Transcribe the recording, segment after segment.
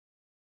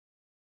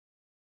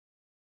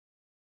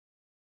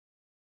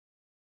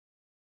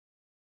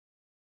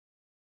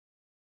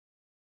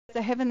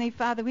So Heavenly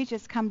Father, we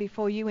just come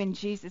before you in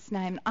Jesus'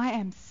 name. I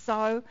am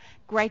so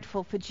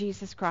grateful for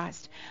Jesus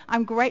Christ.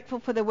 I'm grateful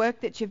for the work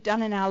that you've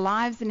done in our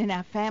lives and in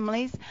our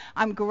families.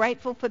 I'm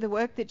grateful for the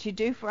work that you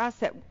do for us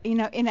that,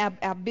 in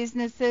our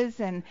businesses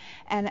and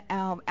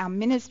our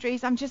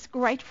ministries. I'm just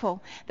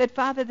grateful that,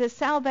 Father, the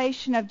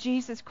salvation of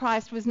Jesus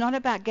Christ was not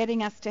about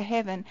getting us to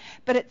heaven,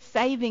 but it's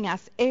saving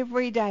us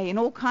every day in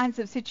all kinds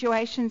of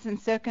situations and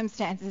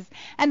circumstances.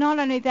 And not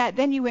only that,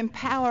 then you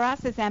empower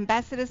us as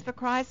ambassadors for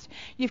Christ.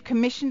 You've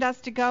commissioned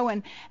us to go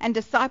and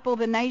disciple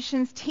the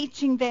nations,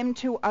 teaching them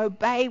to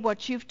obey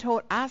what you've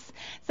taught us.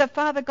 So,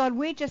 Father God,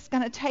 we're just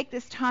going to take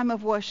this time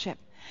of worship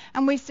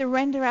and we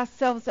surrender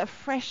ourselves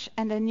afresh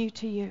and anew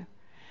to you.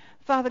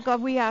 Father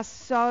God, we are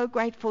so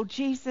grateful.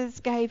 Jesus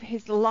gave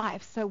his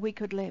life so we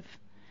could live.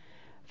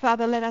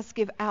 Father, let us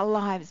give our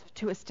lives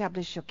to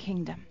establish your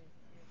kingdom.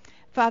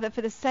 Father,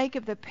 for the sake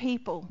of the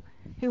people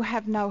who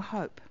have no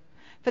hope,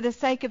 for the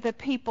sake of the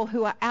people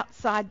who are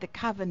outside the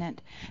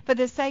covenant, for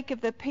the sake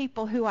of the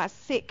people who are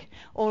sick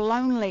or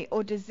lonely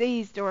or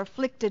diseased or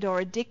afflicted or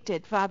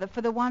addicted, Father,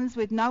 for the ones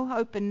with no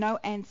hope and no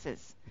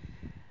answers.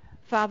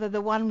 Father,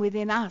 the one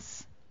within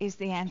us is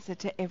the answer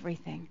to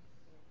everything.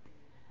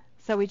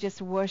 So we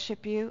just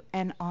worship you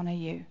and honor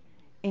you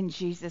in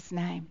Jesus'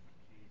 name.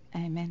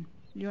 Amen.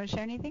 You want to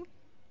share anything?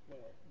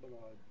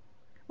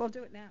 Well,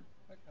 do it now.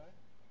 Okay.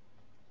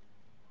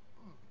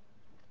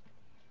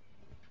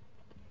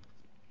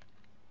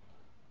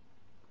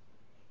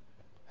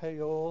 Hey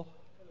all.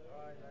 Hi,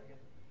 Logan.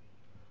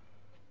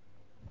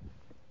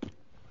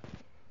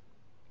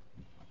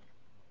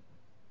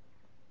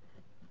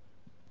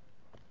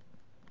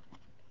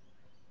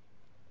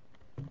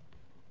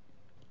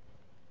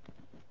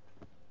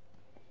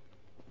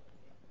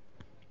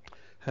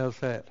 How's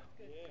that?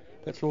 Good.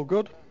 That's all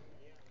good?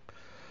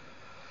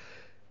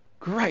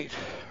 Great.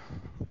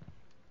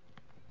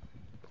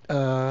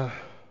 Let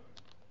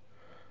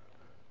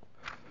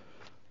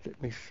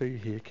me see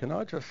here.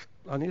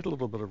 I need a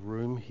little bit of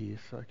room here,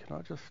 so can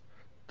I just...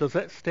 Does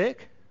that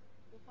stack?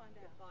 We'll find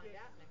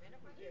out in a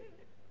minute.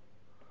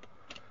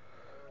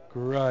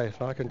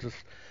 Great. I can just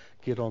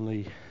get on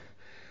the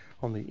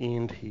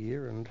end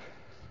here and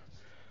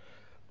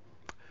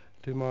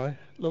do my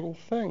little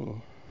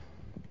thing.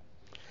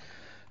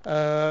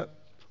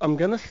 I'm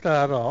going to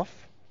start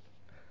off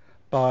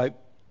by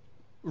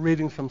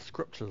reading some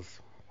scriptures,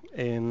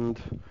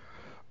 and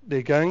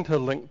they're going to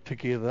link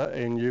together,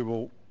 and you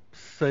will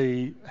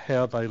see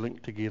how they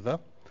link together,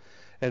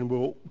 and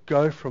we'll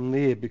go from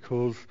there,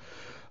 because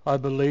I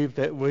believe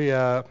that we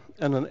are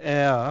in an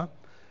hour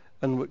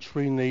in which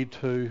we need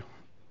to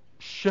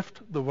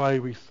shift the way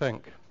we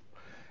think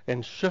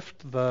and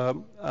shift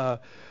the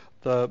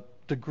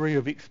degree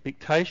of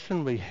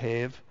expectation we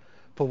have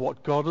for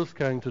what God is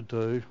going to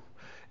do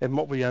and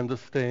what we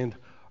understand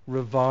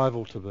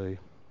revival to be.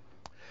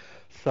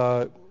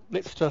 So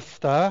let's just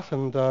start,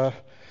 and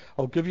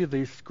I'll give you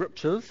these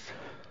scriptures.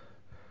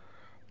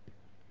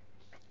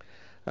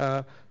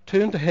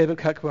 Turn to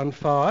Habakkuk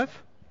 1:5.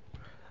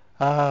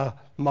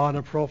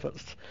 Minor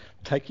prophets.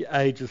 Take you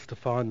ages to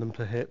find them,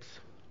 perhaps.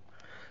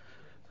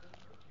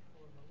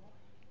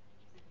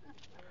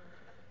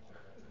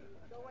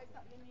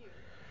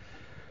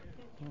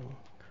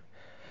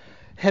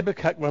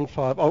 Habakkuk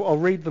 1:5. I'll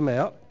read them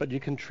out, but you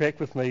can track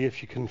with me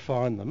if you can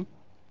find them.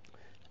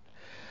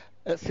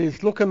 It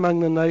says, "Look among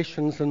the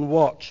nations and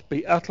watch,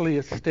 be utterly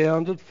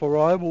astounded, for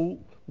I will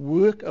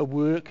work a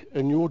work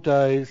in your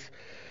days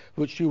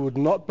which you would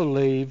not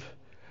believe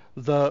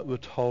though it were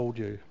told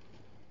you."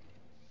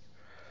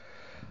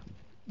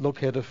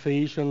 Look at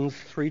Ephesians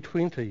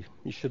 3:20.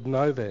 You should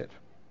know that.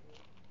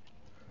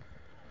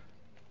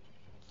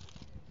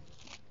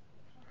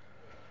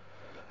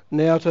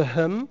 Now to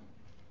him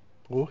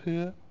or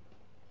her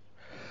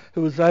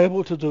who is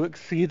able to do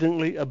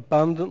exceedingly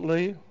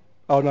abundantly,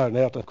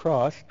 now to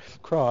Christ,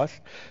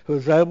 who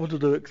is able to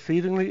do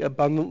exceedingly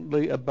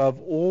abundantly above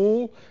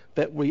all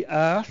that we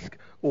ask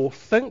or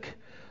think,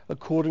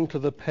 according to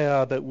the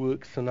power that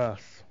works in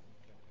us.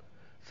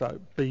 So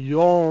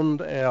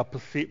beyond our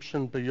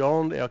perception,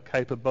 beyond our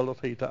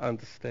capability to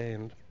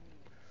understand.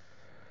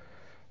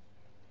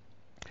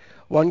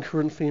 1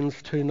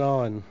 Corinthians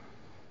 2:9.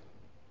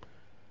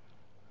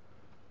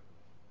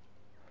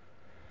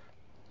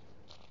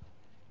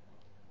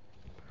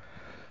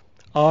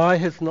 Eye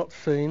has not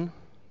seen,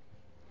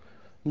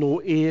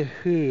 nor ear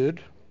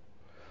heard,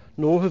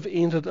 nor have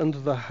entered into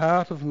the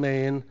heart of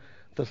man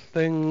the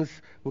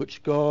things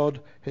which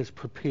God has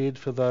prepared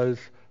for those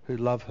who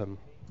love him.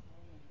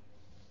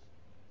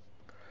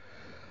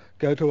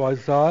 Go to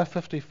Isaiah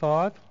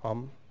 55.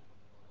 I'm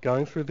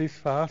going through these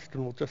fast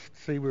and we'll just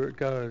see where it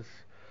goes.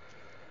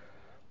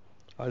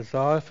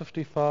 Isaiah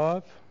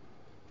 55.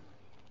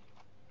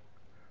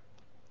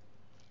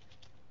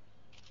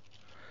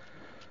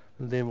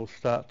 And then we'll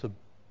start to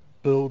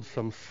build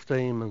some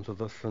steam into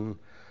this and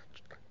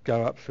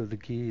go up through the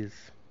gears.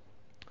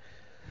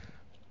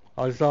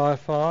 Isaiah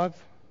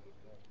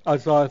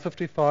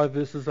 55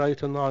 verses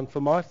 8 and 9.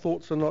 "For my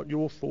thoughts are not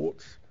your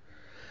thoughts,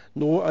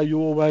 nor are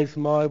your ways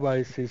my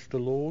ways, says the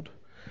Lord.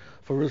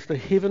 For as the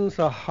heavens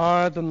are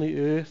higher than the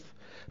earth,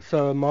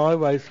 so are my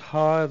ways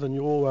higher than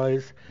your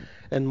ways,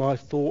 and my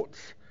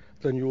thoughts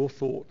than your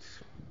thoughts.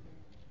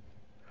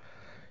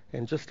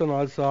 And just in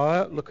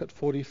Isaiah, look at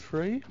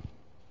 43.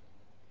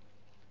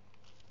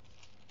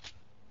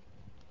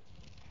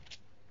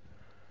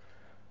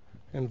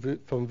 And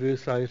from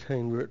verse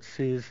 18, where it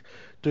says,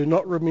 Do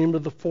not remember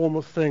the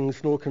former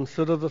things, nor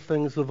consider the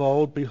things of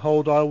old.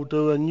 Behold, I will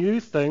do a new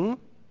thing.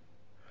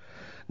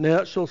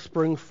 Now it shall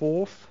spring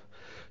forth.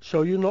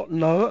 Shall you not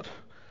know it?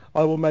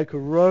 I will make a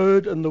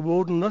road in the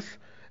wilderness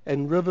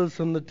and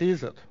rivers in the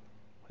desert.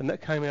 And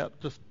that came out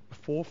just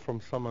before from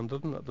someone,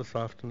 didn't it, this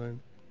afternoon?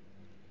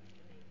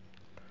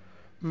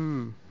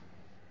 And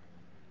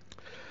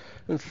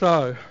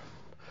so,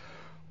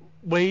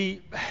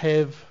 we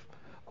have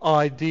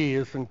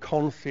ideas and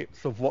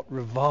concepts of what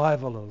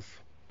revival is.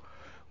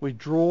 We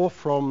draw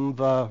from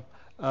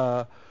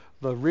the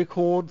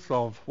records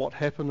of what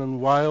happened in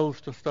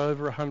Wales just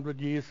over 100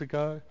 years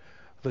ago,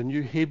 the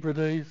New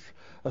Hebrides,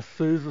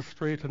 Azusa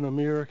Street in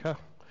America,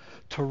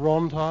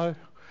 Toronto,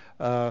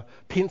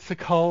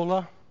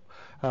 Pensacola,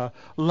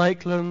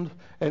 Lakeland,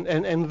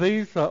 and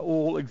these are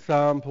all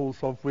examples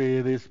of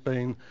where there's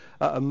been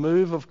a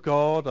move of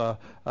God,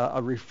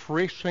 a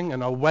refreshing,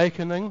 an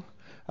awakening,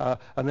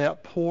 an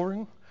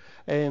outpouring.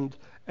 And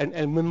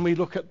when we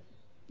look at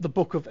the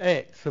book of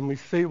Acts and we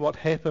see what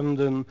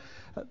happened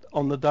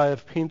on the day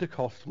of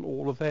Pentecost and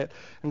all of that,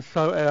 and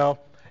so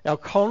our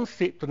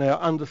concept and our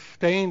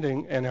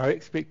understanding and our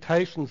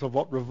expectations of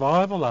what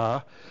revival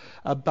are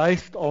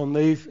based on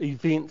these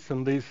events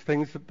and these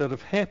things that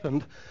have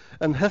happened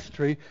in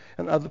history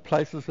and other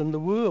places in the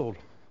world.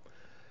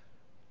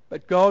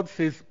 But God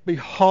says,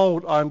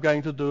 behold, I'm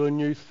going to do a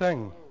new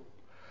thing.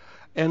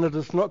 And it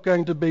is not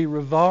going to be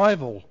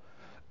revival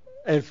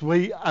as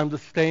we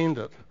understand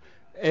it,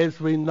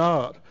 as we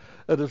know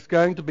it. It is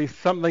going to be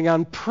something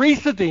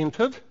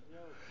unprecedented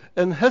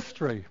in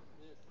history.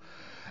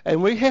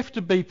 And we have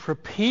to be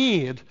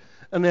prepared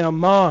in our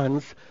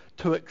minds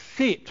to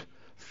accept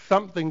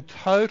something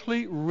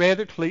totally,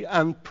 radically,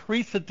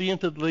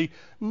 unprecedentedly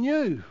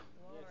new.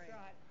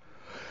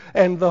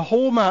 And the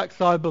hallmarks,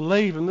 I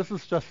believe, and this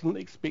is just an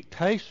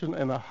expectation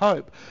and a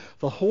hope,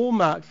 the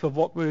hallmarks of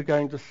what we're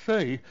going to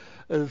see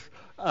is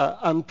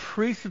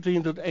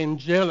unprecedented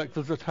angelic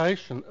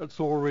visitation. It's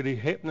already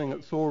happening.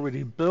 It's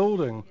already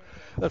building.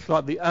 It's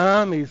like the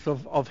armies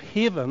of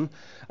heaven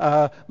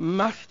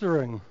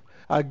mustering,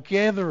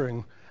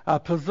 gathering,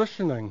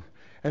 positioning.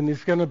 And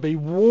there's going to be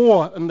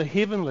war in the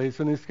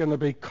heavenlies, and there's going to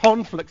be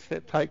conflicts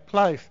that take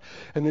place,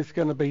 and there's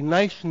going to be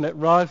nation that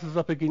rises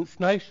up against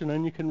nation,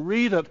 and you can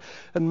read it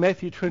in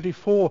Matthew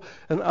 24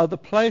 and other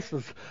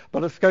places.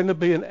 But it's going to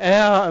be an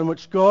hour in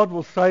which God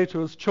will say to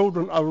his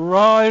children,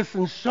 arise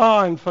and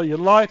shine, for your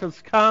light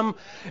has come,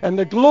 and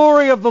the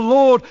glory of the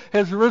Lord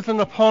has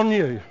risen upon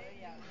you.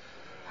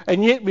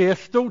 And yet we are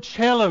still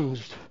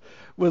challenged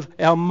with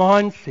our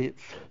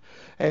mindsets.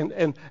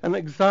 And an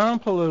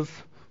example is,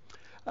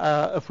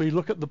 if we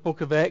look at the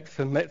book of Acts,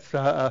 and that's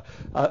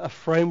a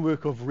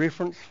framework of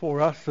reference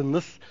for us in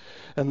this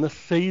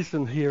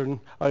season here in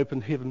Open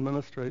Heaven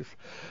Ministries,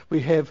 we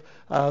have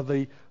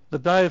the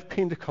day of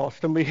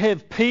Pentecost, and we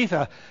have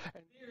Peter,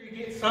 and there he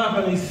gets up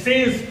and he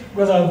says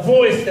with a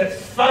voice that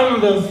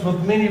thunders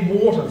with many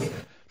waters.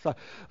 So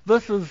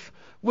this is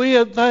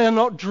they are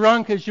not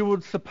drunk as you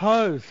would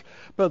suppose,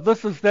 but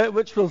this is that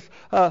which was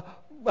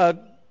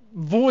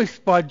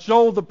voiced by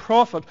Joel the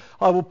prophet.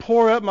 I will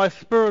pour out my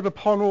spirit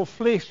upon all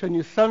flesh, and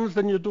your sons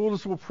and your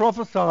daughters will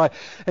prophesy,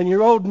 and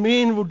your old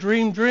men will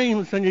dream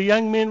dreams, and your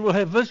young men will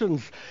have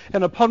visions,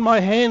 and upon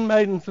my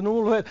handmaidens and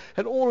all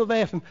of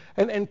that.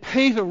 And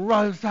Peter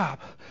rose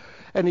up,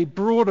 and he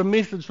brought a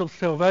message of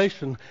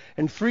salvation,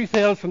 and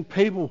 3,000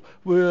 people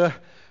were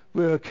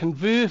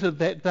converted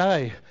that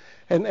day.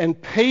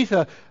 And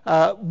Peter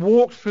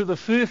walked through the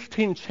first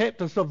 10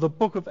 chapters of the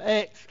book of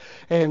Acts,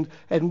 and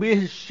where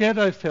his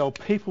shadow fell,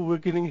 people were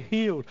getting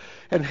healed.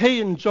 And he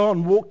and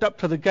John walked up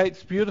to the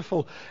gates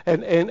beautiful,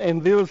 and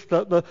there was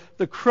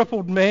the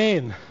crippled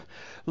man,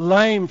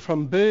 lame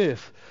from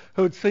birth,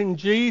 who had seen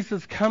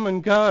Jesus come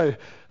and go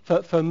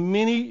for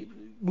many,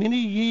 many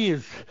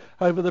years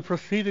over the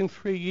preceding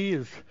 3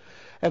 years.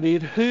 And he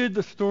had heard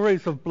the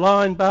stories of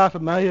blind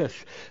Bartimaeus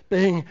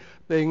being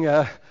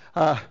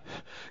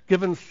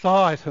given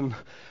sight, and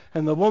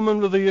the woman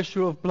with the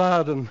issue of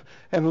blood,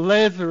 and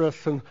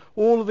Lazarus, and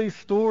all of these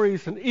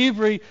stories. And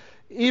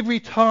every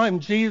time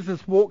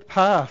Jesus walked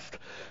past,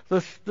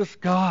 this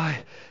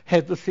guy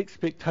had this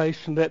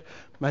expectation that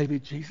maybe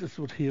Jesus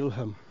would heal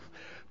him.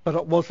 But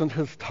it wasn't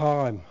his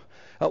time.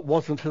 It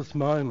wasn't his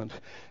moment.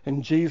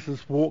 And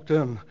Jesus walked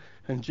in,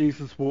 and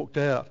Jesus walked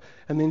out.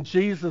 And then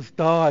Jesus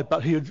died,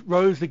 but he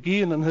rose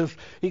again, and his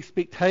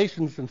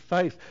expectations and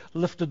faith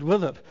lifted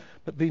with it.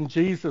 But then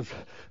Jesus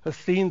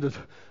ascended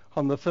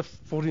on the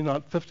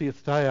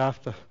 50th day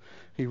after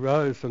he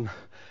rose.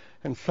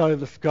 And so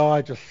this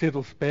guy just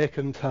settles back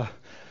into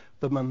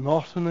the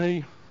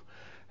monotony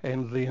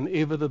and the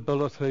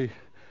inevitability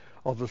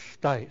of the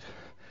state.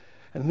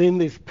 And then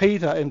there's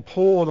Peter and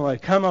Paul, and they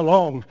come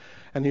along,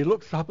 and he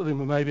looks up at them,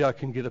 and maybe I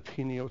can get a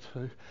penny or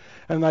two.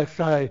 And they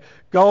say,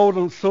 gold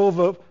and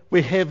silver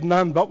we have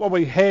none, but what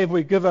we have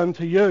we give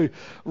unto you.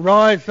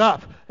 Rise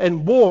up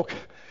and walk.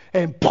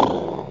 And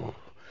boom!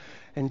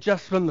 And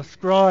just when the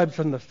scribes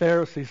and the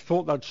Pharisees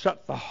thought they'd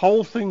shut the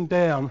whole thing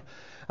down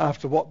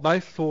after what they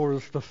saw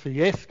as the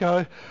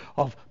fiasco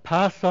of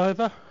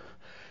Passover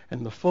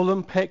and the full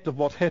impact of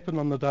what happened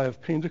on the day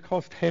of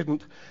Pentecost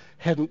hadn't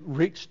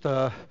reached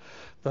the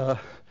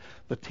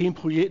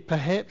temple yet,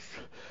 perhaps.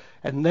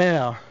 And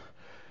now,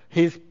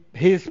 here's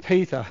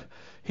Peter,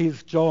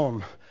 here's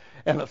John,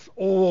 and it's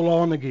all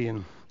on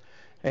again.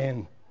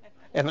 And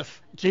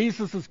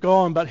Jesus is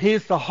gone, but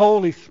here's the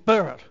Holy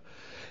Spirit.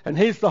 And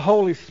here's the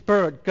Holy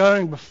Spirit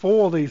going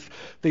before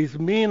these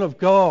men of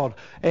God,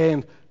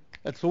 and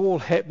it's all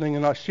happening.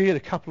 And I shared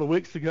a couple of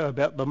weeks ago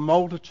about the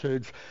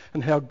multitudes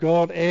and how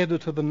God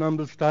added to the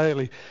numbers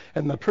daily,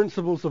 and the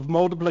principles of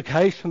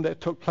multiplication that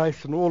took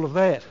place and all of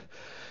that.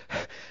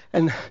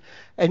 And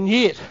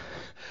yet,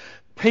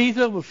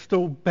 Peter was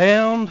still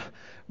bound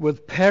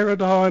with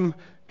paradigm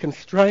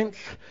constraints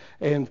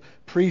and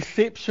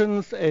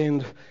preceptions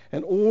and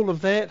all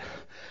of that.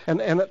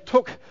 And it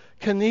took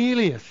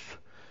Cornelius.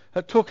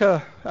 It took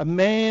a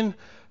man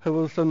who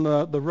was in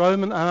the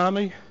Roman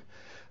army,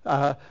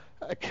 a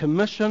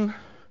commission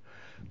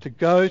to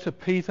go to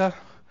Peter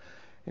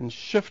and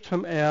shift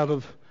him out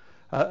of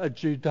a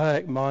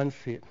Judaic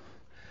mindset.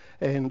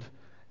 And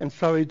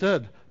so he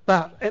did.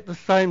 But at the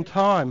same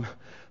time,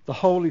 the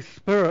Holy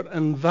Spirit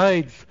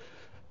invades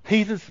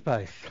Peter's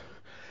space.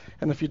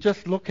 And if you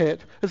just look at,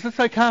 is this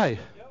okay?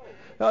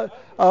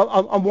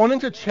 I'm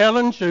wanting to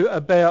challenge you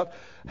about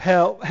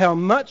how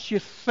much you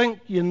think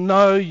you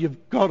know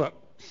you've got it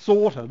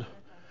sorted.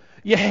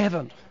 You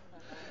haven't.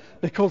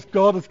 Because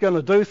God is going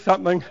to do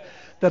something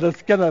that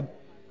is going to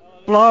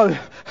blow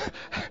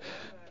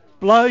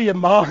your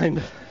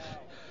mind.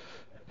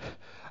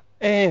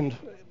 And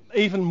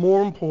even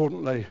more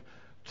importantly,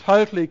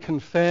 totally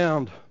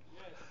confound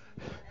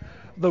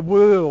the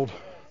world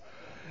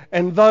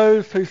and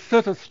those who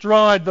sit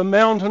astride the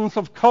mountains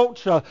of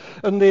culture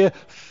in their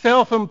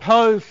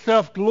self-imposed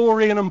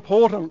self-glory and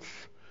importance.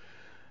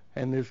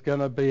 And there's going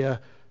to be a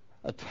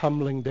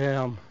tumbling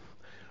down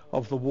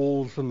of the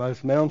walls in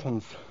those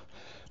mountains.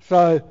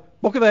 So,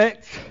 Book of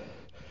Acts,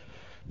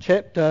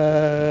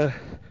 chapter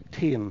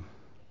 10.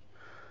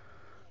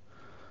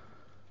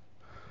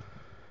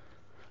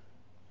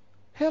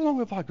 How long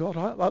have I got?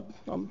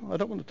 I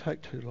don't want to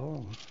take too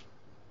long.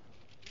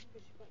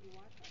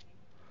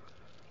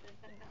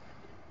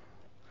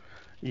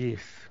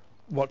 Yes,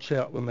 watch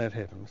out when that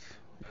happens.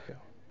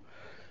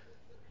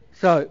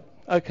 So,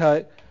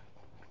 okay,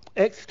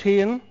 Acts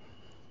 10,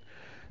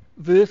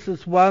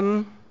 verses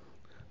 1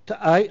 to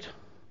 8.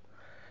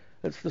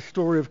 It's the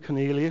story of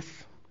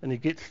Cornelius, and he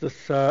gets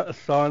this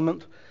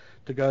assignment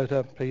to go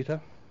to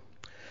Peter.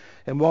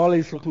 And while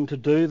he's looking to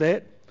do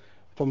that,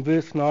 from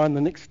verse 9,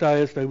 the next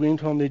day as they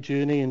went on their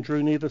journey and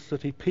drew near the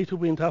city, Peter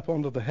went up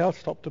onto the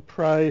housetop to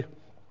pray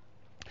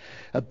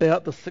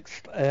about the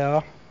 6th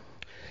hour,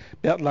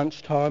 about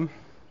lunchtime.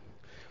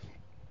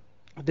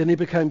 Then he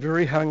became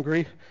very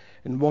hungry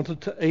and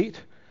wanted to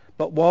eat,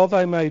 but while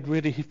they made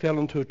ready, he fell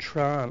into a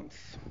trance.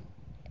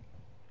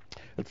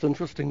 It's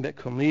interesting that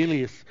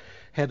Cornelius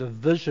had a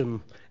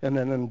vision and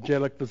an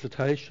angelic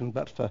visitation,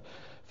 but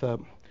for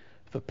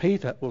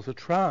Peter it was a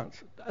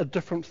trance, a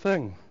different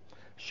thing.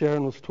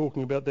 Sharon was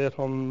talking about that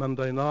on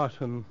Monday night,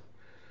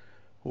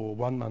 or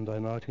one Monday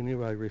night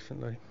anyway,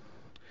 recently.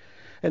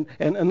 And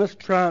in this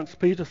trance,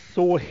 Peter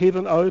saw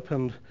heaven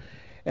opened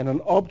and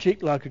an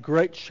object like a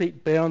great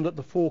sheet bound at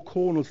the four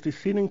corners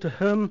descending to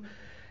him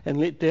and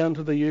let down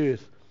to the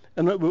earth.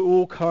 And it were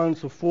all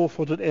kinds of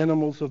four-footed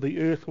animals of the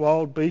earth,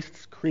 wild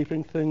beasts,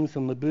 creeping things,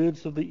 and the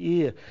birds of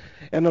the air.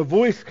 And a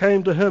voice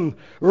came to him,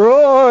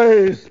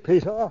 "Rise,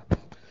 Peter,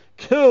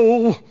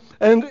 kill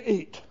and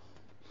eat."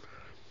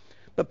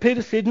 But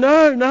Peter said,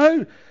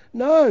 No,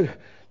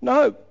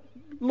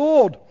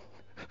 Lord,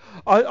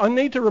 I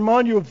need to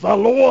remind you of the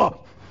law.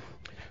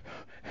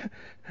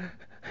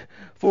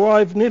 For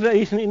I've never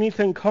eaten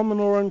anything common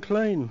or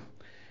unclean.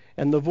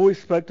 And the voice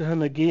spoke to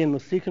him again the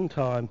second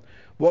time,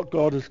 "What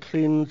God has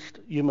cleansed,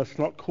 you must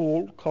not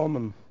call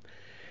common."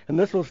 And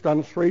this was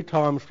done 3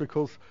 times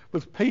because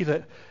with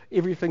Peter,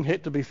 everything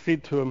had to be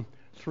said to him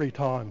 3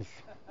 times,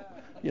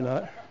 you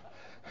know.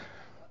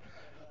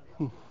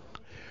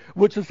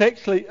 Which is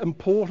actually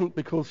important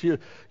because you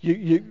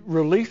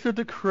release a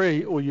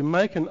decree or you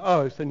make an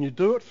oath and you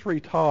do it 3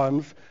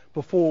 times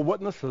before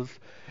witnesses,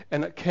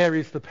 and it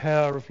carries the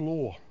power of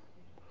law.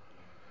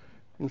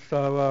 And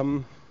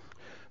so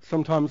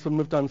sometimes when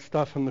we've done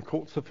stuff in the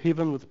courts of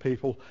heaven with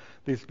people,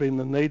 there's been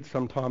the need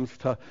sometimes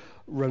to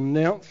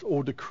renounce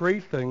or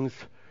decree things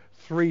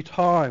 3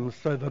 times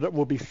so that it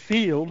will be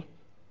sealed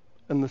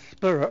in the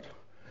Spirit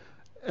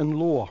in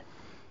law.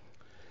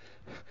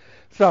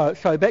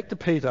 So back to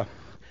Peter.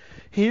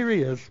 Here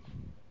he is,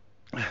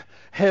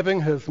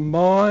 having his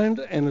mind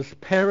and his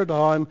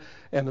paradigm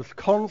and his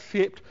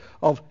concept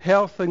of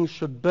how things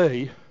should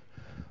be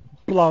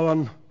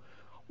blown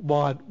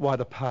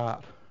wide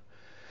apart.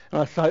 And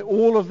I say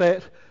all of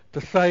that to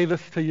say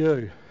this to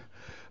you.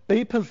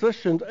 Be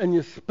positioned in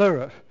your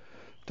spirit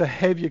to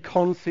have your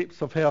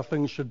concepts of how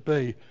things should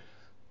be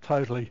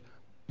totally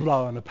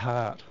blown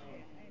apart.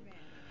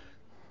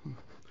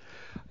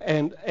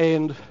 And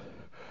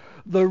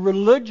the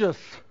religious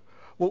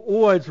will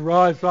always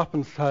rise up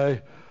and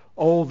say,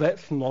 oh,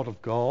 that's not of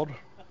God.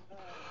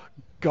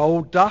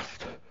 Gold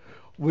dust,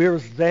 where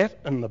is that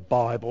in the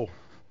Bible?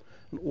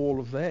 And all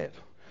of that.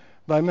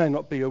 They may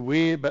not be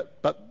aware,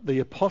 but the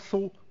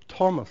Apostle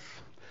Thomas,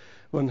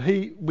 when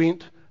he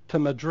went to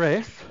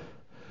Madras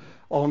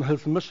on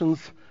his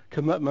missions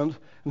commitment,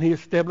 and he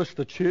established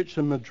the church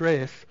in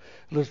Madras,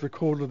 it is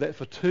recorded that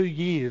for 2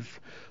 years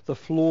the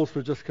floors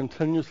were just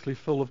continuously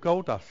full of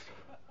gold dust.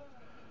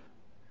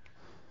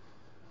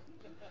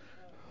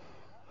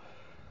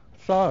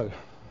 So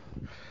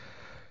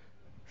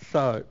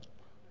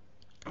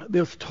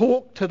there's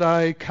talk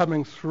today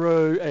coming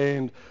through,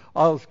 and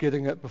I was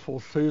getting it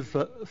before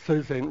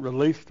Suzanne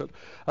released it,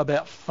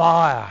 about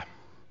fire.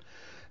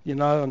 You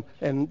know,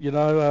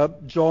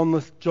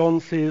 John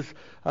says,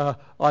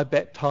 I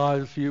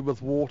baptize you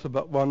with water,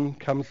 but one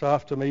comes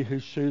after me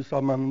whose shoes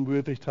I'm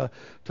unworthy to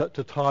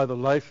tie the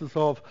laces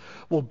of.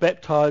 Will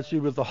baptize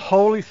you with the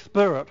Holy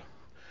Spirit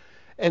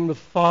and with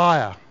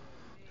fire.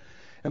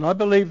 And I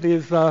believe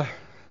there's a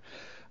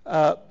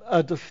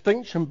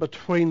distinction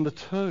between the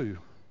two.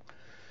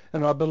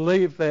 And I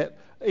believe that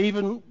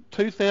even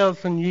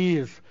 2,000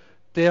 years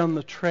down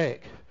the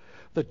track,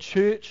 the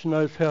church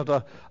knows how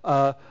to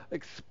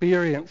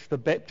experience the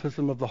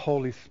baptism of the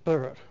Holy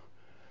Spirit.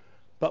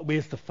 But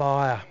where's the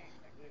fire?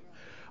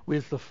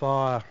 Where's the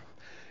fire?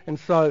 And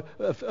so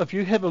if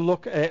you have a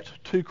look at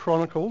 2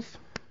 Chronicles,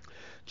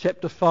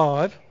 chapter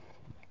 5,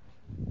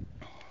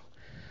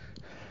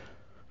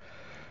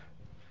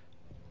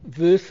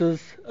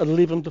 verses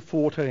 11 to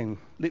 14.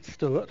 Let's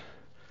do it.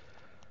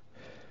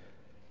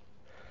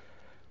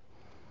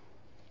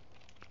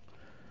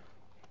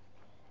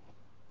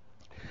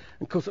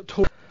 Because it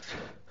talks,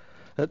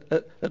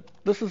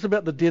 this is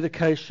about the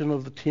dedication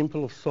of the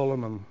Temple of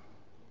Solomon.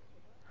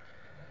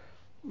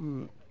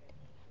 And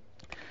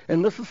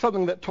this is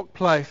something that took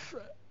place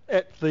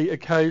at the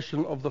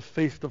occasion of the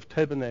Feast of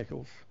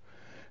Tabernacles.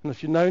 And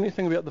if you know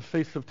anything about the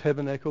Feast of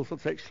Tabernacles,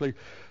 it's actually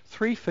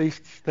 3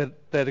 feasts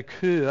that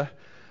occur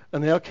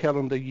in our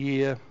calendar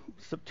year,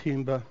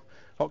 September,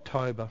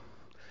 October.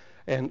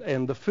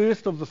 And the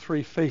first of the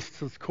 3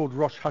 feasts is called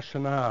Rosh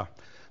Hashanah,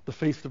 the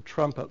Feast of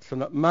Trumpets,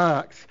 and it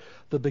marks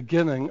the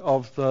beginning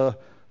of the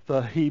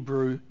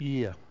Hebrew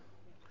year.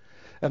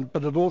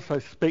 But it also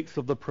speaks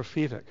of the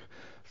prophetic.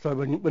 So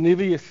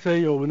whenever you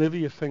see or whenever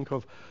you think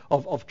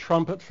of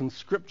trumpets in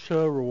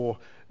Scripture or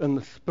in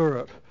the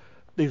Spirit,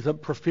 there's a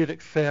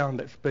prophetic sound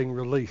that's being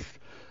released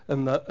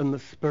in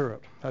the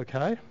Spirit,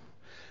 okay?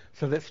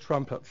 So that's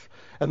trumpets.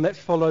 And that's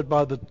followed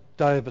by the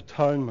Day of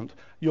Atonement,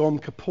 Yom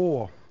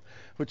Kippur,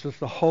 which is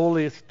the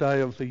holiest day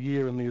of the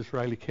year in the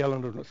Israeli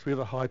calendar, and it's where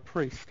the high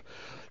priest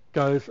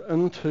goes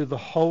into the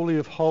Holy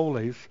of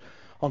Holies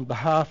on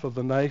behalf of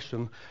the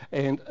nation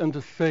and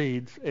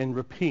intercedes and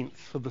repents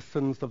for the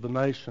sins of the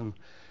nation.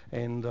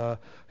 And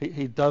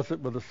he does it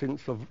with a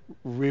sense of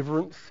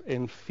reverence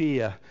and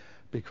fear,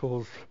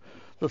 because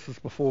this is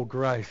before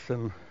grace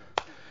and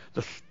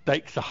the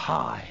stakes are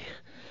high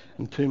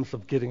in terms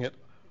of getting it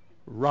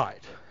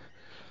right,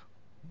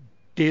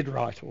 dead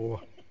right or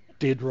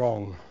dead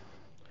wrong.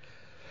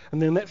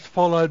 And then that's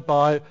followed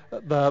by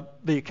the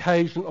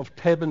occasion of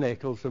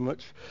tabernacles, in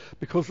which,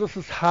 because this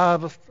is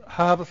harvest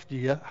time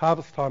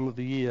of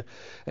the year,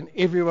 and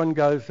everyone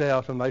goes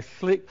out and they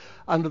sleep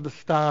under the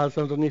stars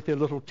underneath their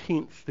little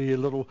tents, their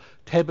little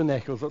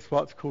tabernacles. That's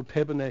why it's called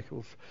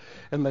tabernacles.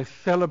 And they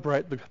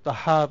celebrate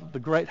the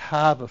great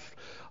harvest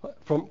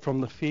from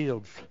the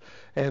fields.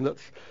 And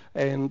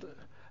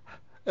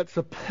it's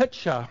a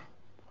picture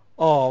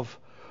of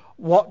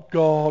what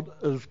God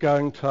is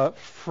going to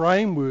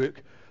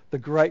framework the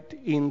great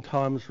end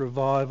times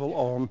revival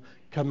on,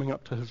 coming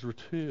up to his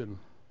return.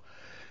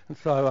 And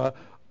so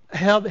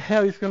how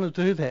he's going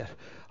to do that,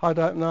 I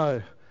don't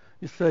know.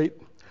 You see,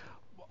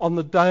 on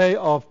the day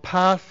of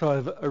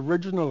Passover,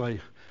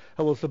 originally,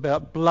 it was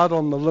about blood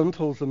on the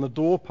lintels and the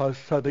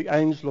doorposts so the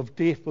angel of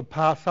death would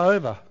pass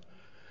over.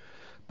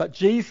 But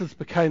Jesus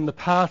became the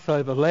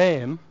Passover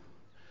lamb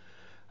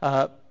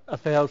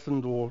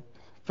 1,000 or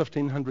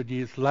 1,500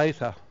 years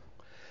later.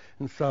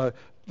 And so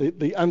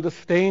the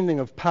understanding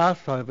of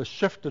Passover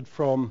shifted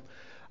from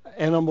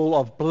animal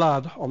of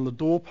blood on the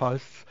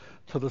doorposts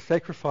to the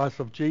sacrifice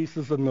of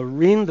Jesus and the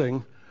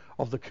rending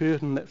of the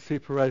curtain that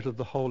separated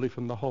the holy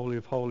from the Holy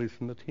of Holies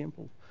in the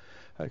temple.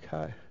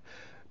 Okay.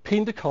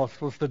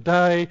 Pentecost was the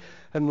day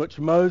in which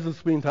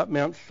Moses went up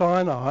Mount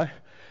Sinai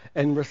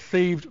and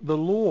received the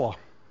law.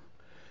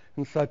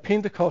 And so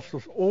Pentecost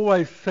was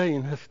always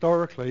seen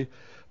historically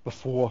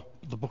before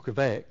the book of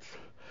Acts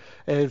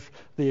as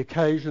the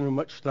occasion in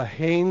which the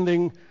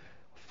handing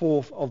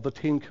forth of the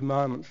 10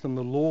 Commandments and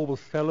the law was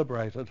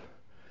celebrated.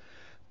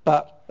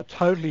 But a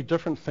totally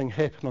different thing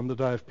happened on the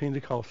day of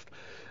Pentecost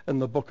in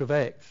the book of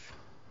Acts.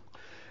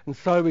 And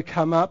so we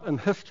come up in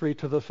history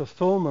to the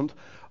fulfillment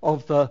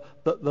of the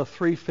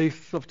 3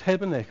 Feasts of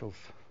Tabernacles.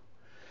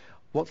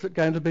 What's it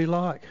going to be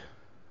like?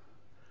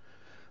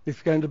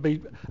 There's going to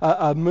be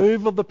a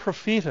move of the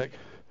prophetic,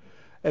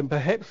 and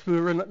perhaps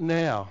we're in it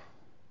now.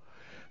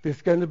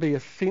 There's going to be a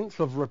sense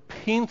of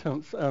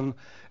repentance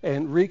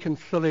and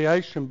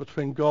reconciliation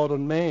between God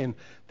and man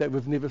that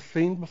we've never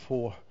seen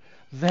before.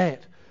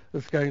 That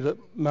is going to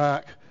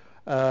mark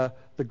the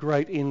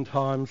great end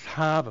times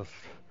harvest.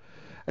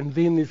 And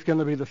then there's going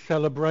to be the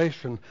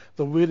celebration,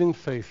 the wedding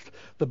feast,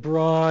 the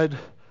bride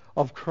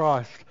of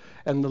Christ,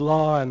 and the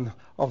Lion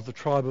of the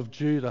tribe of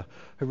Judah,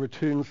 who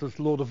returns as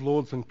Lord of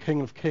Lords and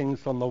King of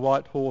Kings on the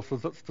white horse,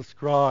 as it's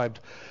described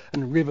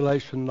in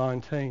Revelation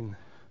 19.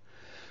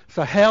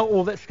 So how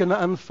all that's going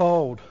to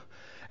unfold,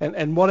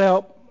 and what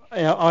our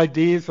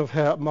ideas of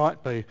how it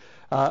might be,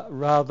 are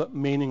rather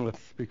meaningless,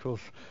 because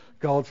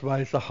God's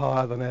ways are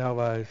higher than our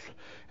ways,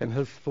 and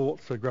his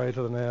thoughts are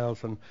greater than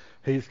ours, and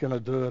he's going to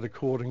do it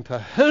according to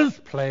his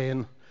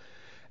plan,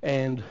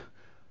 and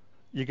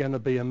you're going to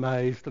be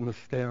amazed and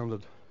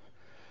astounded.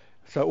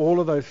 So all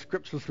of those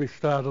scriptures we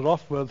started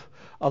off with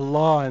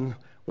align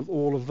with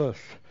all of this.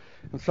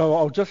 And so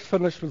I'll just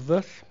finish with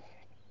this.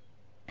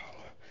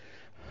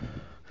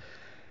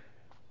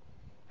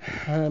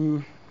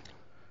 2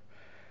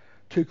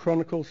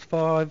 Chronicles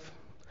 5,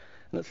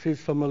 and it says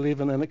from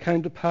 11, and it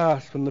came to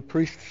pass when the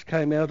priests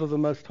came out of the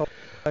most holy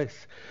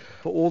place,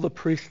 for all the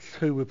priests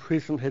who were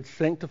present had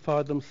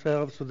sanctified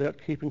themselves without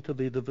keeping to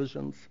their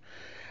divisions.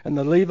 And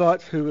the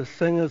Levites who were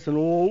singers, and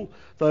all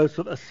those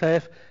of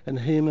Asaph and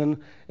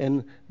Heman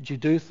and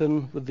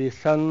Jeduthun with their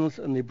sons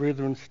and their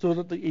brethren, stood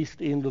at the east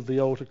end of the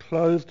altar,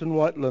 clothed in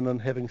white linen,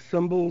 having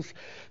cymbals,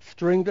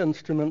 stringed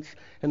instruments,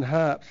 and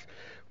harps.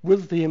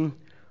 With them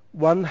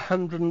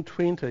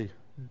 120.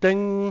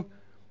 Ding!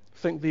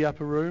 Think the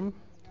upper room.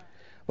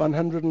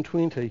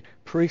 120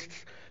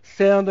 priests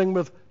sounding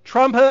with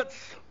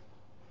trumpets.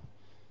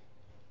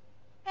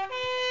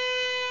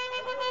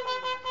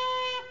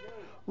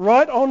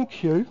 Right on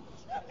cue.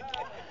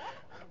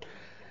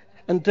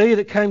 Indeed,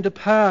 it came to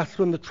pass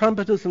when the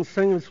trumpeters and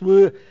singers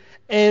were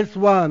as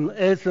one,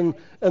 as in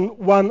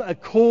one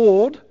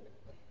accord,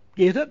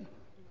 get it?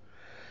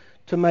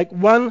 To make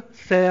one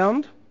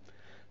sound.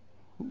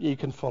 You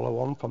can follow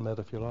on from that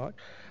if you like.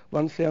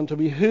 One sound to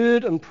be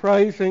heard and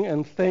praising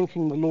and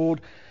thanking the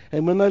Lord.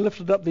 And when they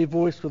lifted up their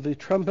voice with their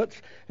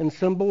trumpets and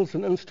cymbals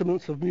and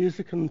instruments of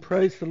music and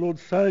praised the Lord,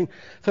 saying,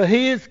 for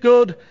he is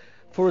good,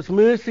 for his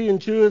mercy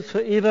endures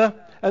forever.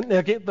 And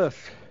now get this,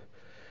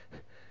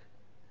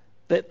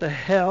 that the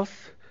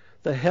house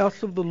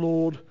of the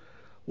Lord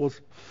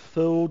was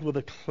filled with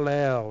a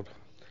cloud.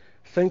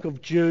 Think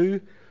of dew,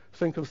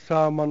 think of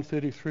Psalm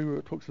 133 where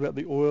it talks about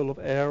the oil of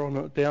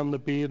Aaron down the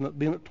bed, and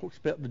then it talks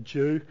about the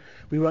dew.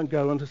 We won't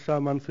go into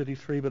Psalm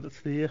 133, but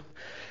it's there.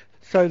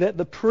 So that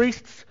the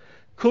priests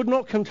could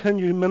not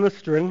continue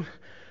ministering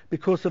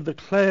because of the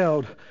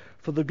cloud,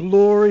 for the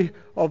glory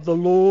of the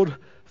Lord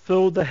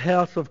filled the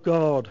house of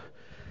God.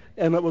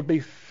 And it would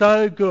be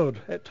so good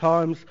at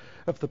times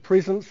if the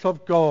presence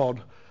of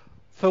God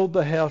filled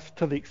the house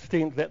to the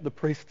extent that the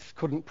priests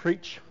couldn't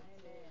preach.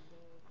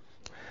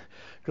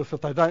 Because if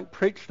they don't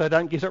preach, they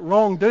don't get it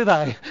wrong, do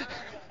they?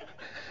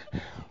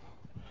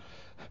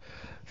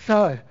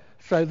 So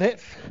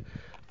that's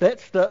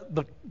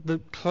the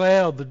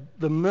cloud,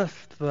 the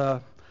mist,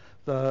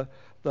 the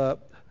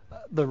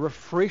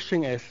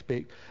refreshing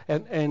aspect,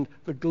 and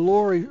the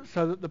glory,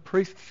 so that the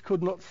priests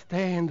could not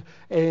stand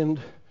and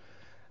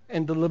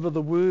deliver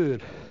the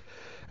word.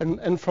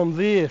 And from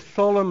there,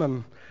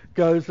 Solomon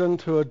goes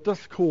into a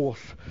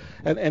discourse,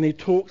 and he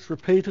talks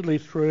repeatedly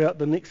throughout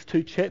the next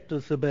 2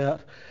 chapters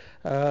about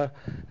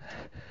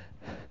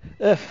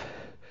if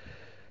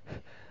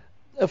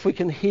we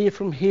can hear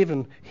from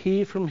heaven,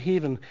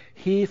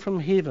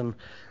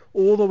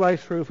 all the way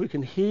through, if we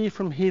can hear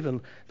from heaven,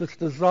 this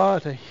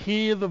desire to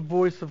hear the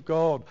voice of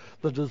God,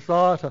 the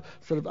desire to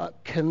sort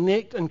of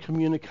connect in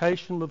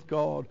communication with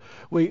God.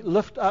 We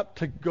lift up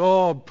to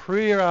God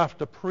prayer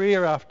after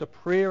prayer after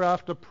prayer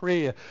after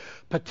prayer,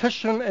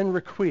 petition and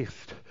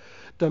request,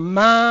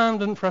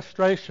 demand and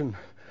frustration.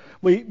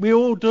 We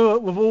all do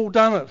it. We've all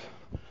done it.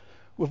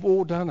 We've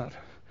all done it.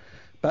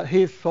 But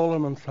here's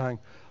Solomon saying,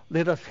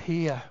 let us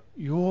hear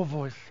your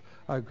voice,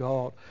 O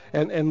God.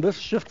 And this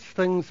shifts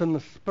things in the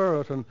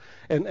spirit.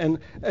 And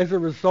as a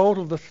result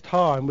of this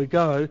time, we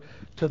go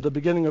to the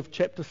beginning of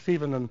chapter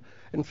 7,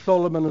 and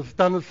Solomon has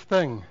done his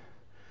thing.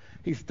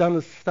 He's done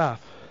his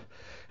stuff.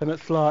 And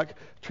it's like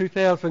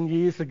 2,000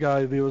 years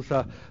ago, there was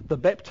the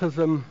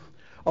baptism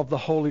of the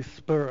Holy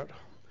Spirit.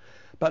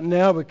 But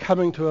now we're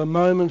coming to a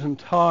moment in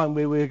time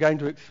where we're going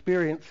to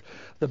experience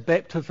the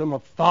baptism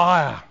of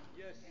fire.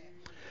 Yes.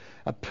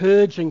 A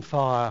purging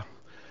fire.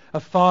 A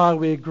fire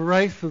where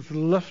grace is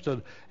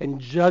lifted and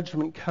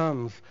judgment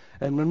comes.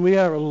 And when we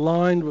are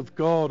aligned with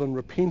God and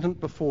repentant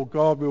before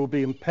God, we will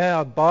be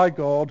empowered by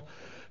God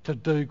to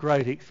do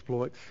great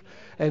exploits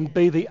and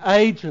be the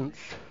agents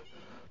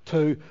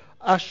to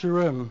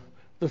usher in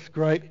this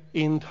great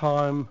end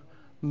time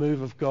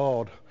move of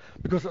God.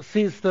 Because it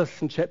says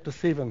this in chapter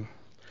 7.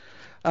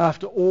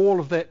 After all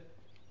of that,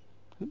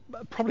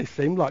 it probably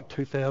seemed like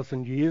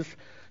 2,000 years,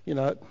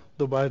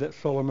 the way that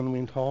Solomon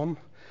went on.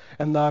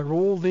 And they were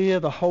all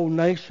there, the whole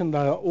nation, they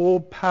are all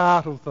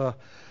part of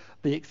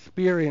the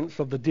experience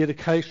of the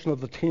dedication of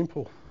the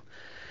temple.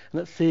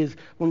 And it says,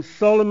 when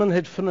Solomon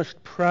had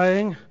finished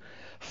praying,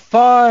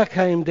 fire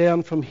came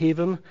down from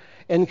heaven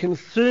and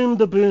consumed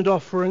the burnt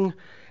offering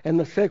and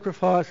the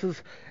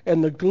sacrifices,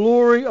 and the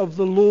glory of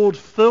the Lord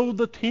filled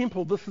the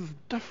temple. This is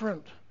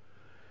different.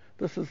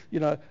 This is,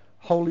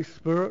 Holy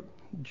Spirit,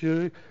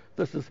 dew.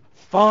 This is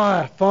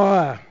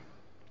fire.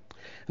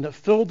 And it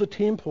filled the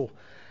temple.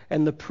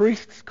 And the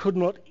priests could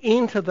not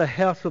enter the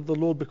house of the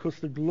Lord because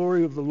the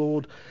glory of the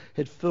Lord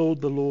had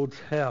filled the Lord's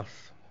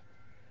house.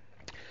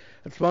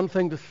 It's one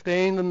thing to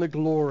stand in the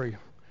glory.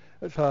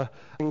 It's a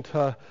thing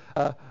to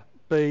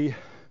be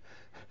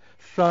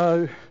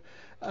so,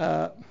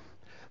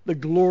 the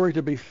glory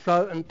to be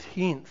so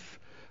intense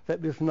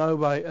that there's no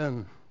way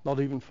in, not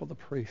even for the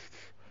priests.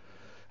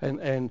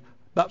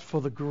 But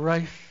for the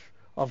grace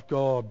of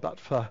God, but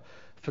for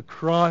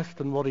Christ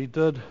and what he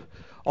did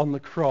on the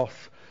cross,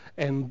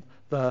 and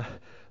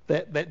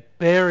that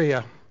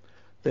barrier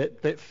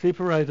that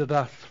separated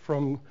us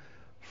from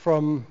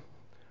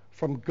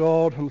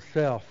God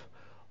himself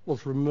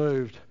was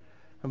removed,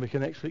 and we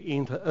can actually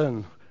enter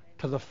in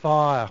to the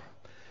fire,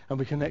 and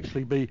we can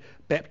actually be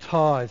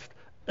baptized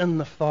in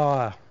the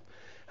fire,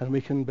 and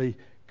we can be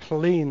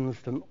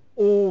cleansed, and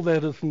all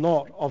that is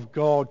not of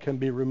God can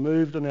be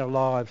removed in our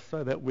lives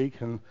so that we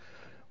can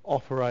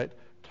operate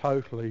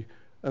totally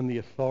in the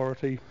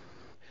authority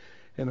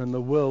and in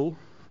the will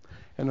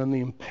and in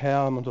the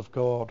empowerment of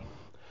God.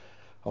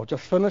 I'll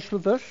just finish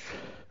with this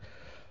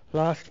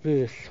last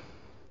verse.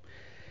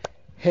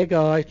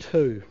 Haggai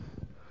 2,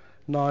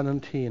 9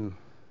 and 10.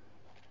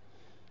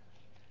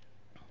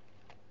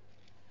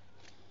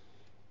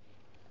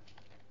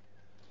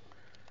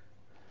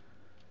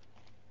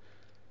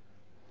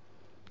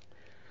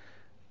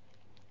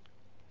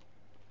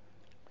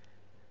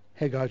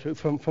 Haggai 2,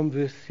 from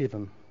verse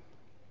 7.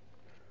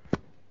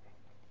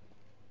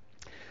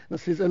 And it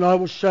says, and I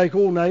will shake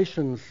all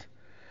nations,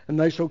 and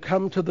they shall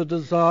come to the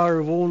desire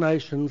of all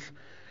nations,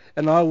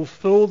 and I will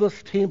fill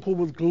this temple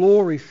with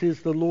glory,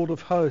 says the Lord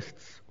of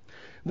hosts.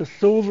 The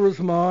silver is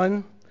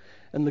mine,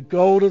 and the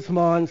gold is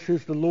mine,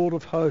 says the Lord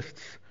of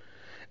hosts.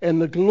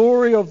 And the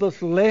glory of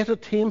this latter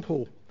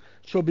temple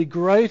shall be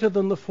greater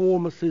than the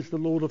former, says the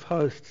Lord of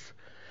hosts.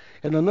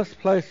 And in this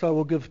place I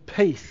will give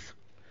peace,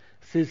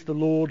 says the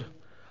Lord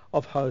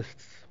of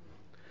hosts.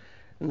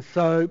 And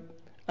so,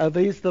 are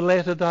these the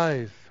latter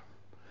days?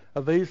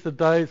 Are these the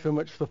days in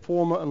which the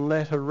former and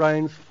latter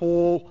rains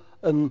fall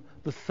in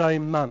the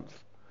same month?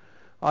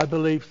 I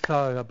believe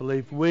so. I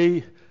believe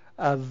we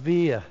are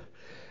there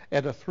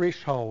at a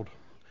threshold,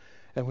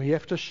 and we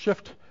have to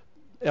shift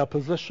our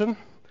position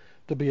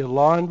to be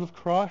aligned with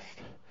Christ,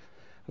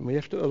 and we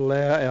have to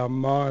allow our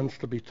minds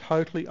to be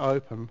totally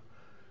open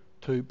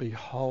to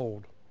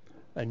behold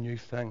a new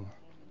thing.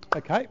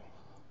 Okay?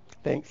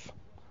 Thanks.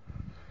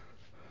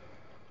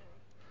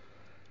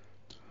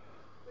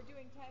 We're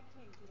doing tag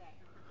team today.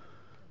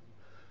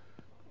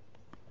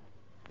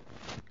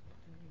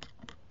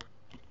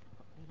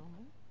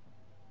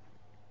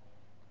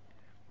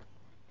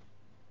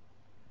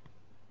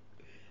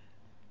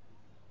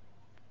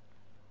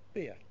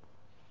 Beer.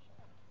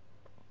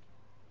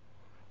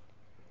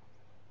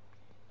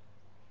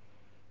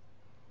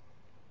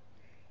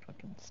 I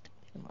can stick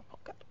it in my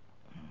pocket.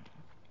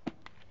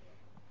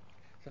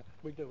 So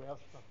we do our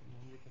stuff, and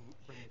then you can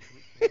bring it to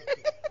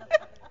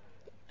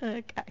me.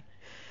 Okay.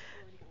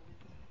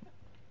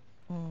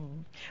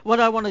 What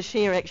I want to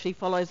share actually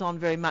follows on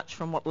very much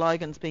from what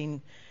Logan's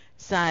been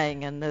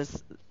saying, and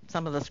there's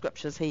some of the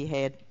scriptures he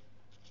had.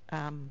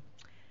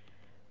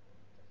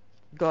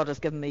 God has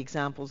given me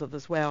examples of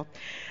as well.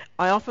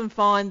 I often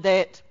find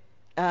that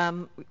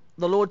the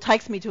Lord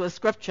takes me to a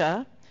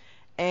scripture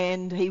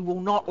and he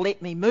will not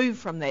let me move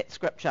from that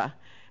scripture,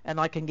 and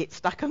I can get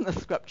stuck in the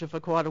scripture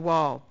for quite a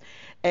while.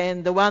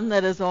 And the one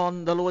that is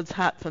on the Lord's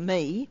heart for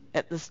me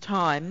at this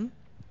time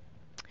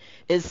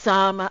is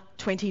Psalm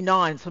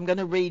 29. So I'm going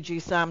to read you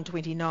Psalm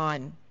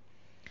 29.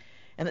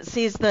 And it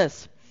says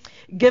this: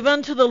 Give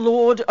unto the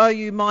Lord, O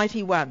you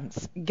mighty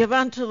ones, give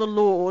unto the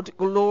Lord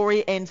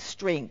glory and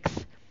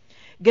strength.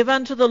 Give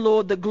unto the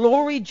Lord the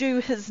glory due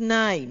his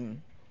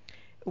name.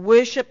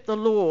 Worship the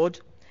Lord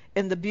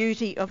in the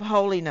beauty of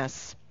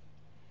holiness.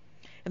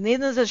 And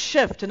then there's a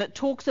shift, and it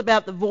talks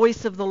about the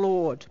voice of the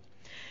Lord.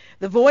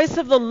 The voice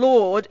of the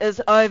Lord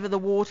is over the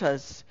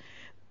waters.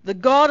 The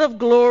God of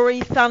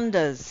glory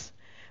thunders.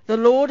 The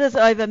Lord is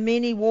over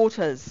many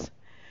waters.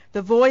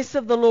 The voice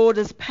of the Lord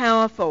is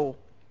powerful.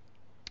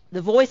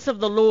 The voice of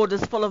the Lord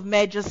is full of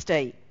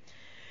majesty.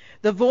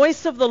 The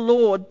voice of the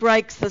Lord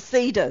breaks the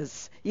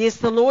cedars. Yes,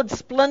 the Lord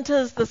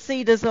splinters the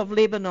cedars of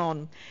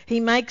Lebanon. He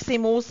makes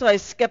them also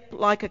skip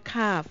like a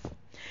calf.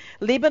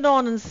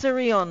 Lebanon and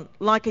Syrian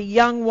like a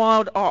young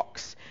wild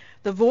ox.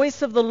 The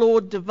voice of the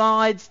Lord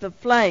divides the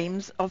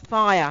flames of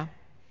fire.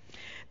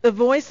 The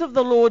voice of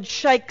the Lord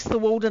shakes the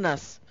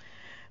wilderness.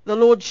 The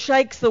Lord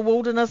shakes the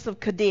wilderness of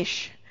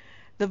Kadesh.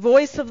 The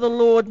voice of the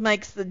Lord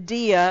makes the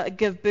deer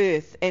give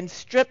birth and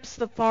strips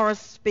the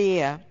forests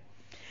bare.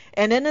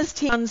 And in his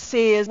tent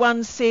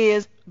one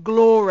says,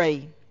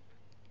 glory.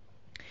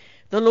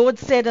 The Lord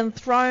sat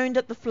enthroned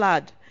at the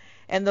flood,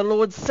 and the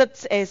Lord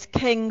sits as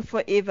king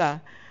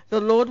forever. The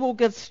Lord will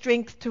give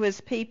strength to his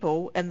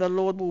people, and the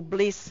Lord will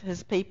bless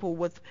his people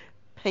with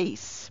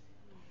peace.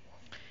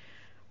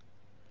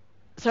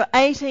 So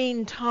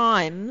 18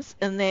 times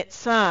in that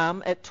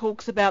psalm it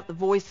talks about the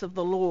voice of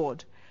the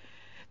Lord.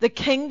 The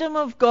kingdom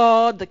of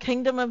God, the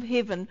kingdom of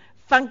heaven,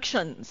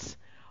 functions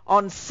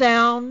on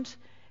sound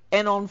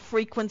and on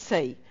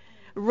frequency.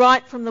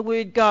 Right from the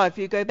word go, if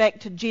you go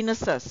back to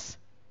Genesis,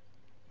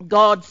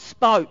 God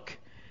spoke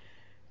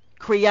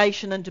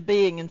creation into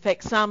being. In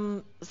fact,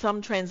 some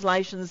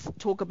translations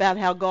talk about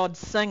how God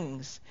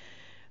sings,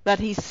 but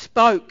he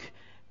spoke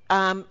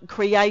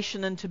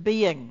creation into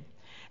being.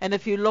 And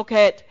if you look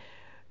at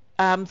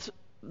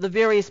the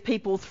various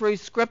people through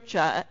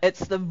Scripture,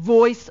 it's the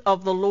voice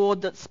of the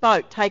Lord that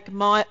spoke. Take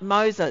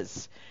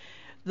Moses.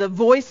 The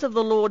voice of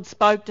the Lord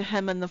spoke to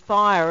him in the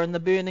fire in the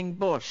burning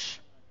bush.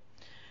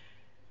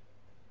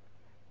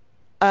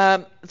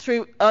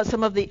 Through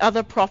some of the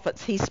other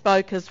prophets, he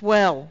spoke as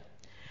well.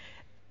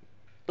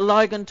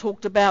 Logan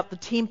talked about the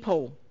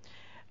temple.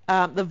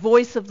 The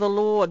voice of the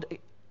Lord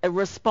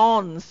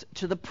responds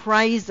to the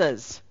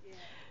praises.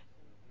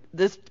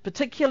 This,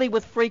 particularly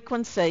with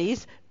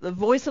frequencies, the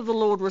voice of the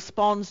Lord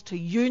responds to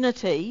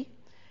unity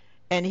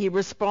and he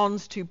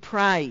responds to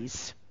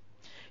praise.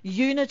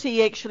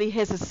 Unity actually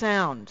has a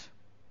sound.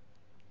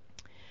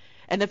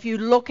 And if you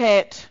look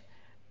at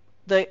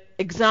the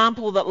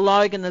example that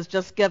Logan has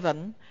just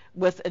given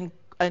with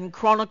in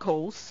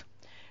Chronicles,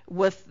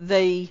 with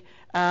the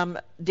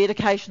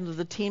dedication of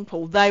the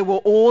temple, they were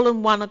all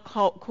in one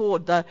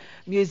accord. The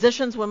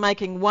musicians were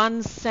making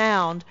one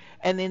sound,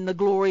 and then the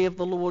glory of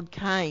the Lord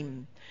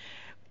came.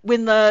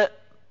 When the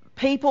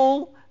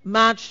people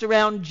marched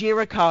around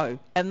Jericho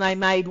and they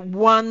made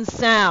one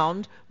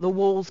sound, the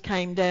walls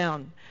came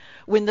down.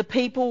 When the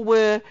people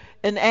were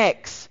in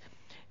Acts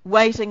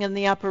waiting in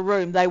the upper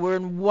room, they were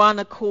in one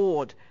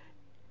accord,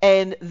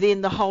 and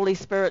then the Holy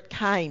Spirit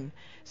came.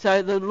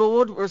 So the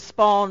Lord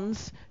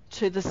responds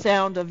to the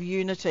sound of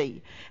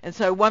unity. And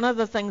so one of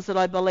the things that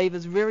I believe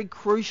is very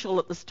crucial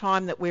at this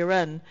time that we're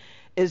in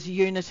is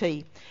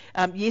unity.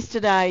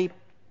 Yesterday,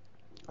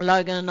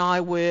 Logan and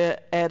I were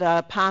at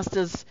a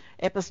pastor's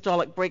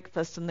apostolic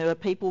breakfast, and there were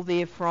people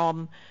there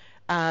from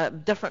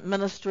different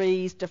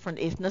ministries, different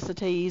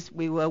ethnicities.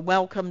 We were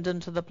welcomed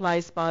into the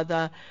place by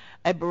the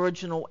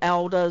Aboriginal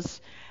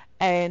elders,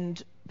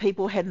 and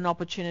people had an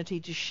opportunity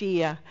to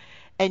share.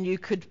 And you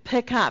could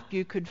pick up,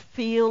 you could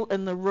feel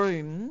in the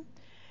room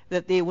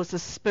that there was a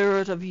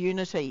spirit of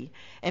unity.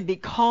 And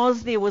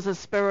because there was a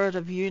spirit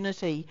of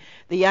unity,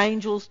 the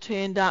angels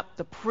turned up,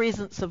 the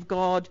presence of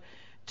God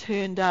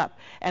turned up,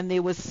 and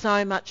there was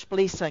so much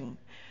blessing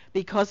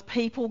because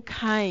people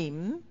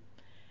came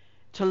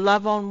to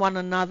love on one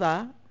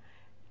another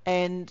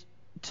and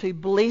to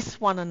bless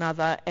one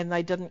another, and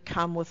they didn't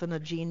come with an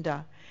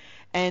agenda.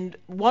 And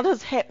what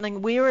is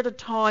happening, we're at a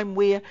time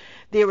where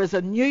there is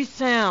a new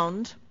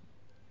sound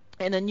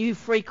and a new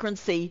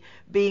frequency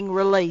being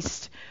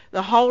released.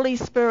 The Holy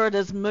Spirit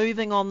is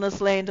moving on this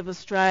land of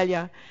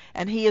Australia,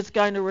 and he is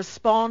going to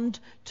respond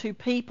to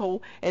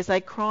people as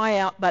they cry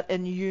out, but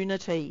in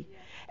unity,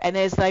 and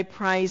as they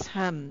praise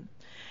him.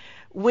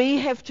 We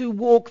have to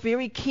walk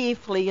very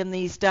carefully in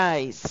these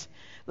days.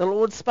 The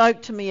Lord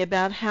spoke to me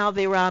about how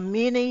there are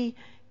many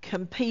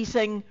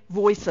competing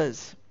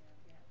voices.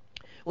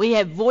 We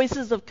have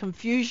voices of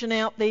confusion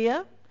out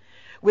there.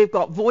 We've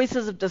got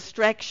voices of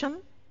distraction.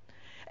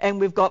 And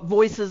we've got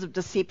voices of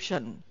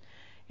deception.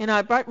 You know,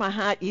 it broke my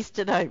heart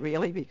yesterday,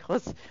 really,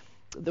 because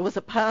there was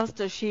a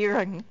pastor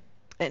sharing,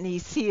 and he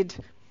said,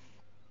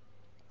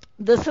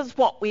 this is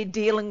what we're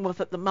dealing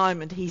with at the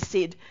moment. He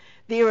said,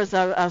 there is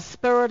a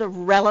spirit of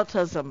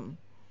relativism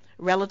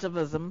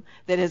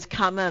that has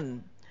come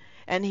in.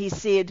 And he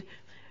said,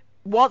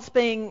 what's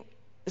being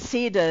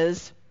said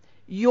is,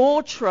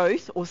 your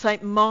truth, or say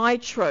my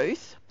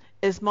truth,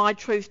 is my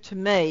truth to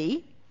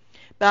me,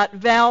 but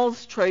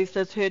Val's truth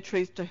is her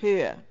truth to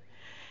her.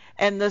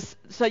 And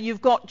so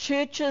you've got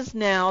churches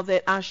now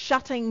that are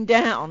shutting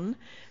down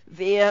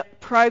their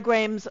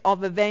programs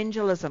of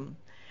evangelism,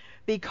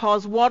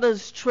 because what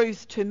is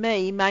truth to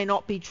me may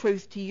not be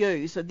truth to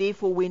you, so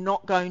therefore we're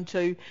not going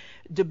to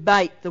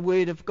debate the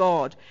Word of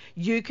God.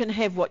 You can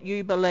have what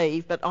you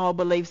believe, but I'll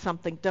believe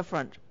something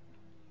different.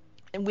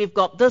 And we've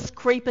got this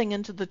creeping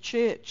into the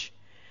church.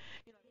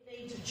 We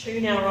need to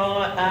tune our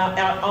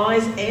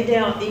eyes and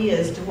our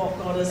ears to what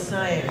God is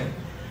saying.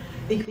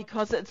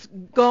 Because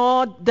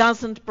God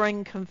doesn't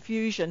bring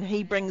confusion,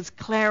 he brings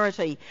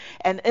clarity.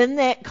 And in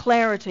that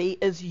clarity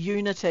is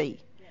unity.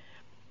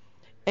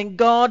 And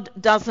God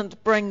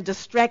doesn't bring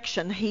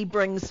distraction, he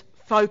brings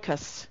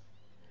focus.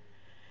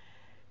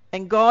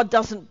 And God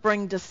doesn't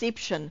bring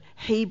deception.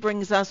 He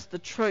brings us the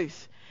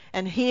truth.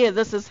 And here,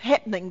 this is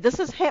happening. This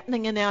is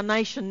happening in our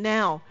nation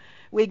now.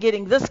 We're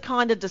getting this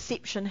kind of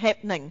deception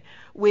happening,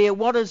 where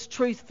what is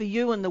truth for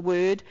you in the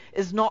Word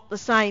is not the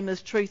same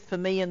as truth for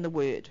me in the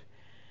Word.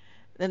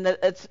 And that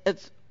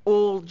it's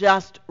all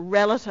just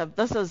relative.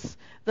 This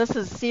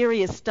is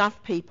serious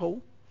stuff,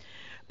 people.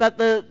 But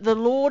the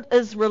Lord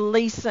is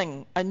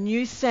releasing a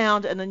new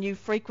sound and a new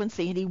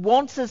frequency, and He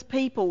wants His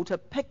people to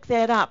pick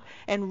that up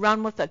and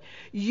run with it.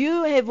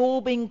 You have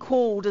all been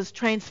called as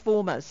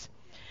transformers,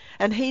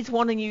 and He's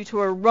wanting you to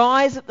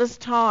arise at this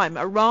time,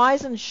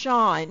 arise and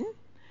shine,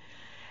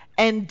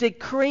 and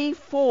decree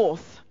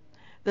forth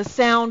the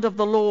sound of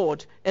the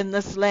Lord in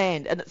this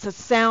land. And it's a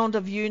sound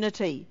of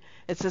unity.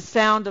 It's a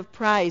sound of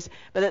praise,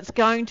 but it's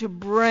going to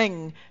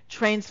bring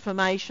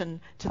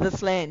transformation to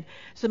this land.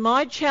 So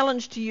my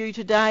challenge to you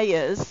today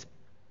is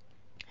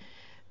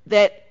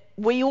that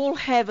we all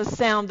have a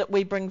sound that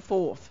we bring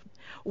forth.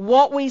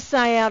 What we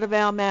say out of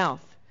our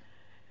mouth,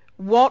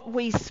 what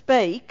we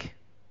speak,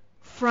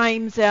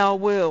 frames our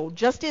world.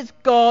 Just as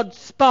God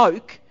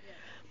spoke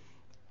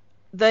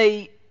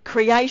the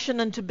creation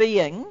into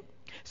being,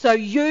 so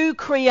you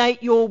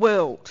create your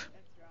world.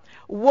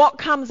 What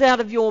comes out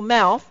of your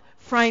mouth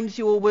frames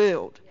your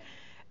world.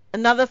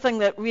 Another thing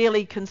that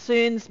really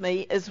concerns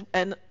me is,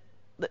 and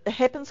it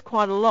happens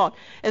quite a lot,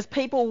 is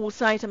people will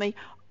say to me,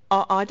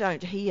 oh, I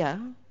don't hear,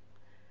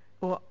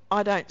 or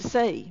I don't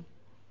see.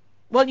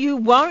 Well, you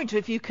won't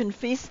if you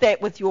confess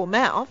that with your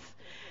mouth.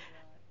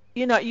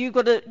 You know, you've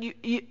got to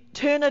you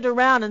turn it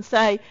around and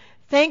say,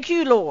 thank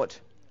you, Lord,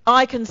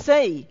 I can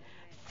see.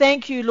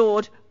 Thank you,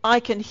 Lord, I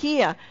can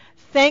hear.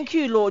 Thank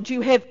you, Lord,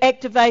 you have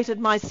activated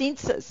my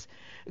senses.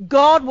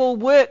 God will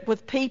work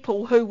with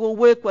people who will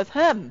work with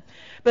Him.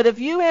 But if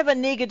you have a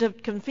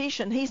negative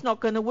confession, He's not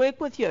going to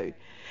work with you.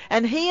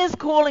 And He is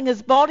calling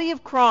His body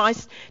of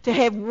Christ to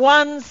have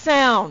one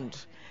sound.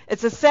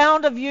 It's a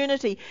sound of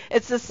unity.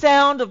 It's the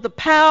sound of the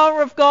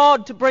power of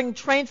God to bring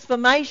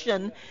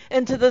transformation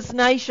into this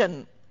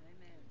nation.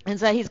 And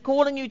so He's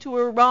calling you to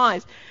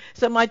arise.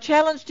 So my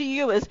challenge to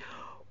you is,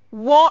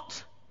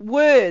 what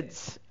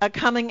words are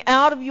coming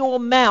out of your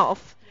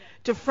mouth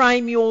to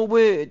frame your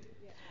word?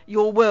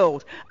 Your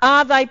world?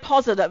 Are they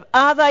positive?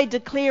 Are they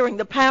declaring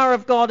the power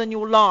of God in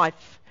your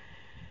life?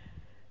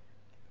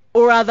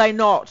 Or are they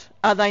not?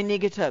 Are they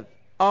negative?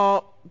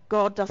 Oh,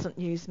 God doesn't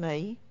use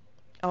me.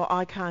 Oh,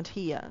 I can't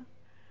hear.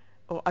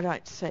 Or I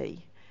don't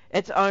see.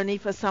 It's only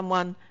for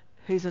someone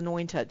who's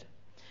anointed.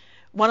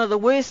 One of the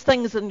worst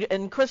things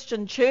in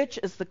Christian church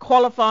is the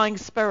qualifying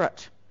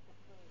spirit.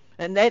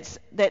 And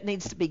that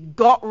needs to be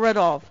got rid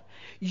of.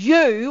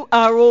 You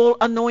are all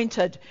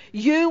anointed.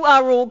 You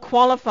are all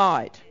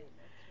qualified.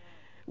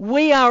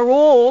 We are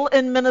all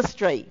in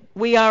ministry.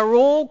 We are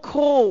all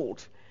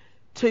called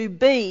to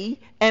be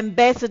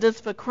ambassadors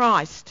for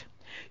Christ.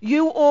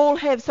 You all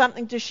have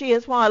something to share.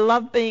 That's why I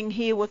love being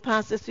here with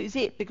Pastor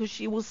Suzette, because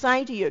she will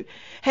say to you,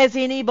 has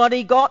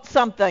anybody got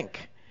something?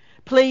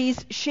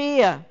 Please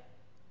share.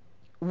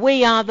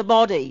 We are the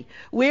body.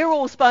 We're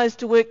all supposed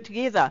to work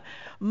together.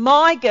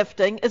 My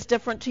gifting is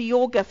different to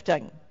your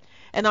gifting.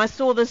 And I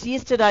saw this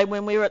yesterday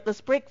when we were at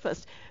this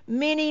breakfast.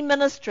 Many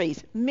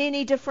ministries,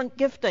 many different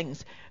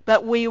giftings,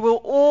 but we were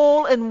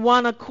all in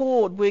one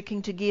accord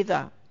working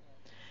together.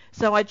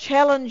 So I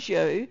challenge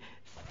you,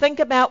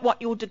 think about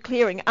what you're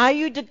declaring. Are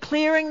you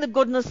declaring the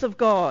goodness of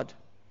God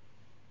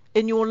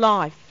in your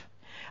life?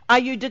 Are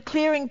you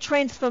declaring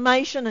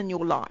transformation in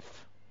your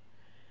life?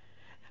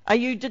 Are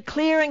you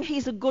declaring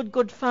He's a good,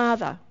 good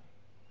Father?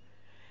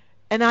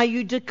 And are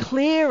you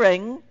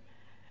declaring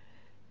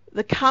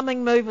the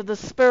coming move of the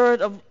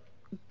Spirit of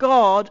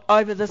God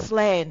over this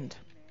land?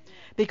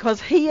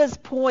 Because He is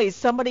poised.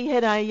 Somebody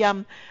had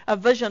a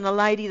vision, a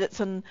lady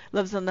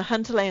lives in the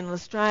hinterland in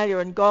Australia,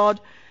 and God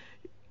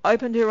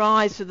opened her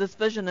eyes to this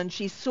vision, and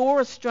she saw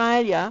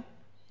Australia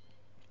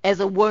as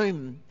a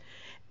womb.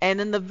 And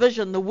in the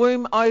vision, the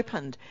womb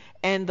opened,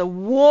 and the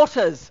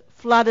waters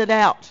flooded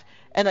out.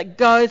 And it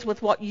goes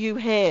with what you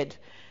had,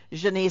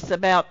 Janice,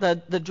 about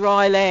the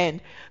dry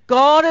land.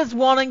 God is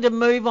wanting to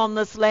move on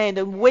this land,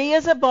 and we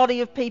as a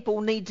body of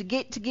people need to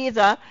get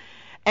together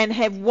and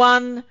have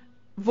one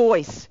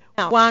voice,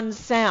 one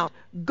sound.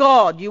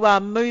 God, you are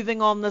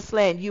moving on this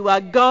land. You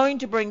are going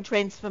to bring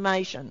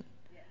transformation.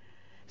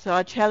 So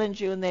I challenge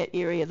you in that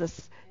area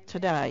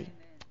today.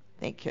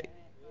 Thank you.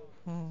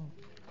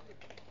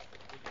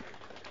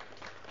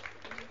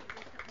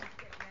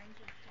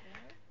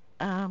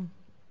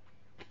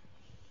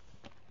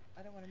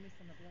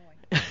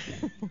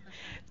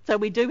 So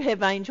we do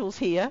have angels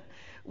here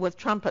with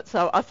trumpets.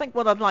 So I think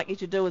what I'd like you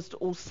to do is to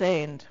all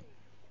stand.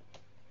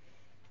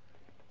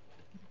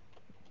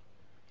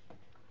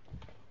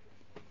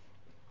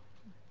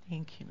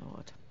 Thank you,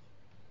 Lord.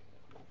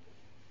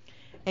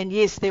 And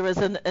yes, there is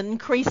an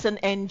increase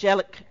in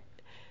angelic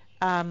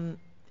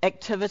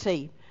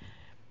activity.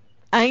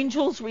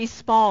 Angels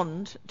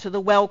respond to the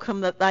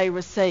welcome that they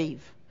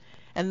receive,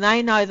 and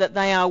they know that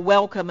they are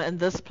welcome in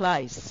this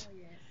place.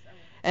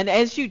 And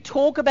as you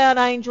talk about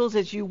angels,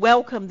 as you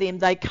welcome them,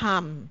 they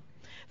come.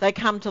 They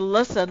come to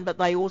listen, but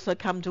they also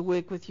come to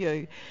work with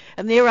you.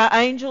 And there are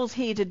angels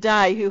here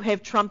today who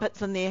have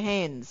trumpets in their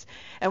hands.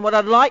 And what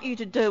I'd like you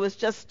to do is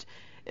just,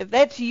 if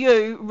that's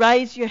you,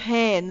 raise your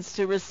hands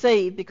to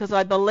receive, because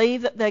I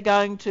believe that they're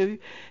going to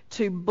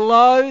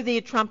blow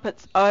their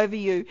trumpets over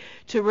you,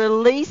 to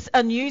release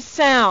a new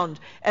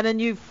sound and a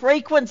new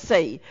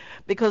frequency,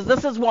 because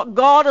this is what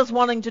God is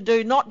wanting to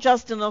do, not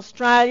just in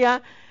Australia,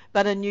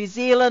 but in New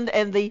Zealand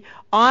and the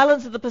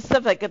islands of the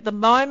Pacific. At the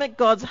moment,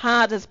 God's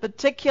heart is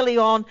particularly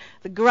on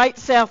the great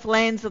south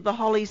lands of the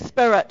Holy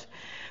Spirit,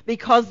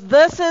 because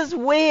this is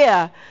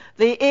where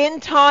the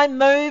end time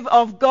move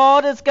of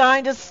God is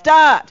going to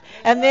start,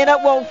 and then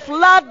it will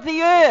flood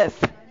the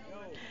earth.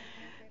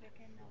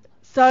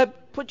 So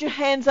put your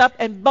hands up,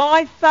 and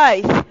by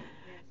faith,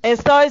 as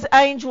those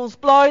angels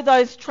blow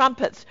those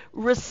trumpets,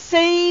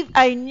 receive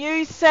a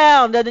new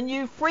sound and a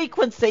new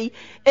frequency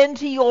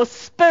into your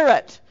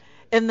spirit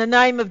in the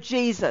name of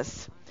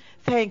Jesus.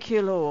 Thank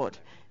you, Lord.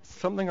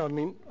 Something I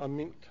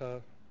meant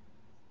to...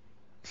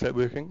 Is that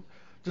working?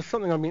 Just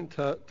something I meant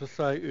to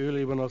say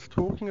earlier when I was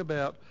talking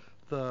about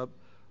the...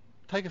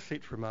 Take a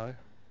seat for a moment.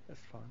 That's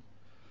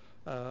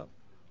fine.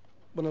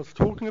 When I was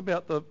talking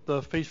about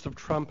the Feast of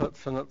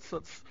Trumpets, and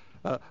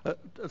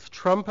it's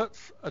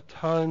trumpets,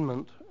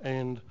 atonement,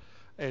 and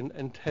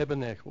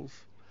tabernacles,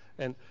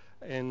 and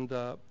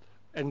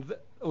it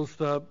was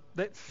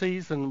that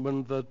season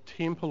when the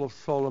Temple of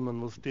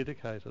Solomon was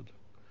dedicated.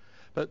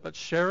 But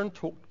Sharon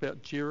talked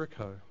about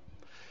Jericho.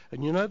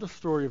 And you know the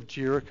story of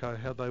Jericho,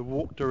 how they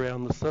walked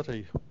around the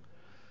city.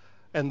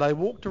 And they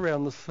walked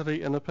around the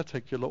city in a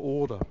particular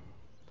order.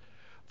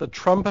 The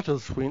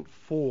trumpeters went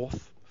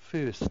forth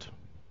first.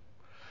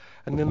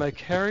 And then they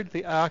carried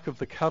the Ark of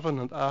the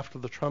Covenant after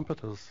the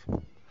trumpeters.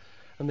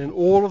 And then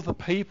all of the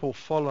people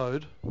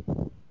followed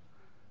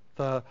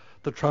the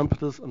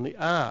trumpeters and the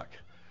Ark.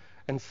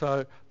 And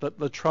so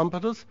the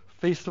trumpeters,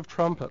 Feast of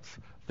Trumpets,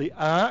 the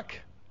Ark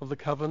of the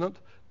Covenant,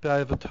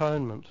 Day of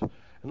Atonement,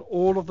 and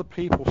all of the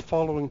people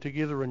following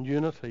together in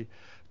unity,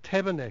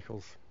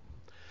 tabernacles.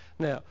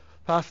 Now,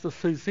 Pastor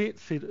Suzette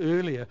said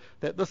earlier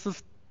that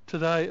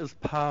today is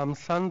Palm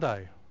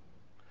Sunday,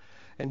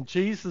 and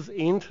Jesus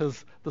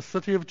enters the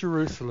city of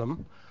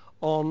Jerusalem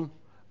on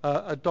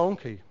a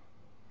donkey.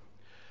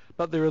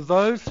 But there are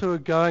those who are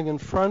going in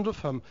front of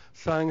him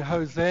saying,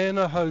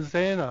 Hosanna,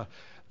 Hosanna.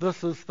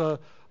 This is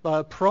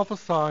they're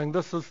prophesying,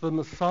 this is the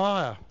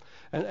Messiah.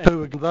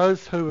 And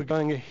those who were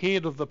going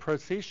ahead of the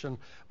procession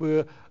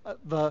were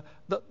the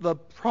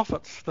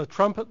prophets, the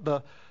trumpet,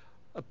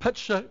 a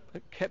picture, a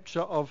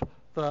capture of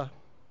the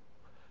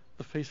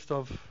Feast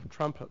of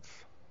Trumpets.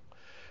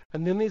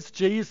 And then there's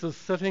Jesus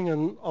sitting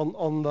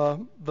on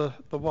the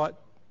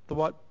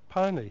white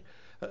pony.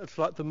 It's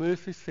like the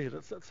mercy seat.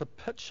 It's a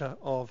picture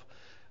of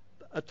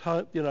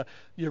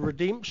your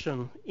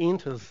redemption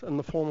enters in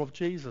the form of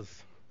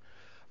Jesus.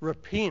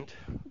 Repent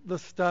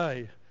this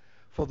day,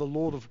 for the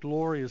Lord of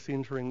glory is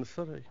entering the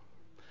city.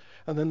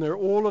 And then there are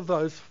all of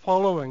those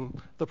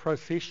following the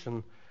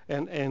procession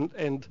and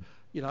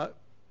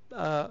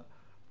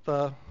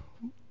the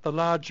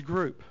large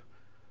group.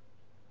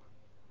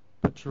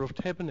 Picture of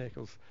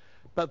tabernacles.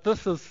 But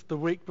this is the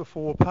week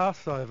before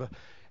Passover,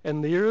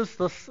 and there is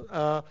this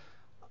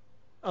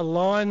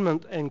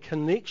alignment and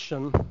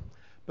connection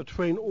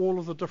between all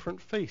of the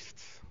different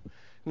feasts.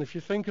 And if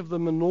you think of the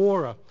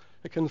menorah,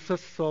 it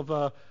consists of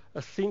a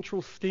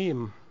central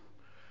stem,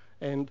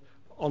 and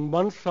on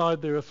one side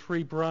there are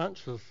 3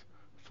 branches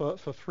for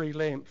 3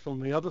 lamps. On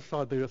the other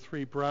side there are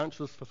 3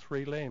 branches for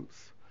 3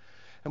 lamps.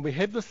 And we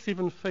have the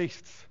 7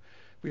 feasts.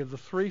 We have the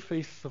 3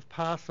 feasts of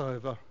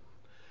Passover,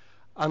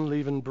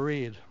 unleavened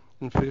bread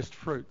and first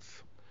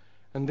fruits.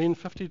 And then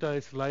 50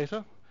 days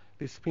later,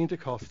 there's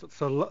Pentecost.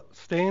 It's a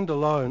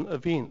stand-alone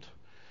event.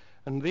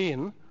 And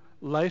then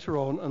later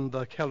on in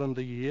the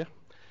calendar year,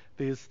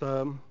 there's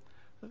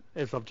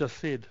as I've just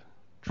said,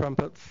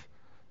 trumpets,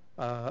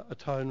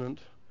 atonement,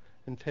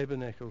 and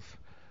tabernacles.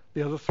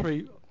 The other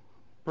 3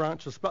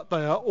 branches, but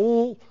they are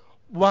all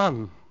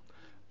one.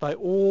 They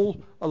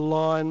all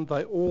align,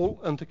 they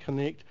all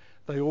interconnect,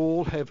 they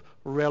all have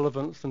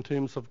relevance in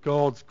terms of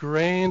God's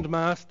grand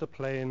master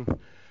plan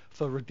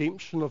for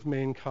redemption of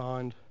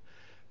mankind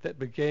that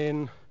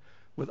began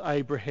with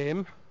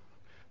Abraham.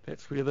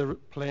 That's where the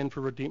plan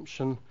for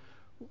redemption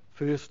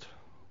first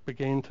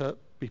began to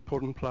be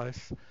put in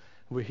place.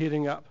 We're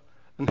heading up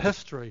in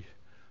history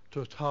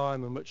to a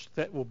time in which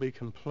that will be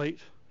complete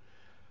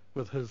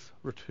with his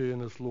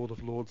return as Lord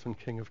of Lords and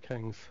King of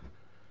Kings.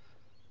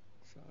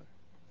 So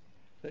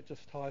that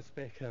just ties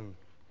back in.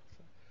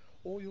 So,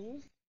 all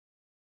yours?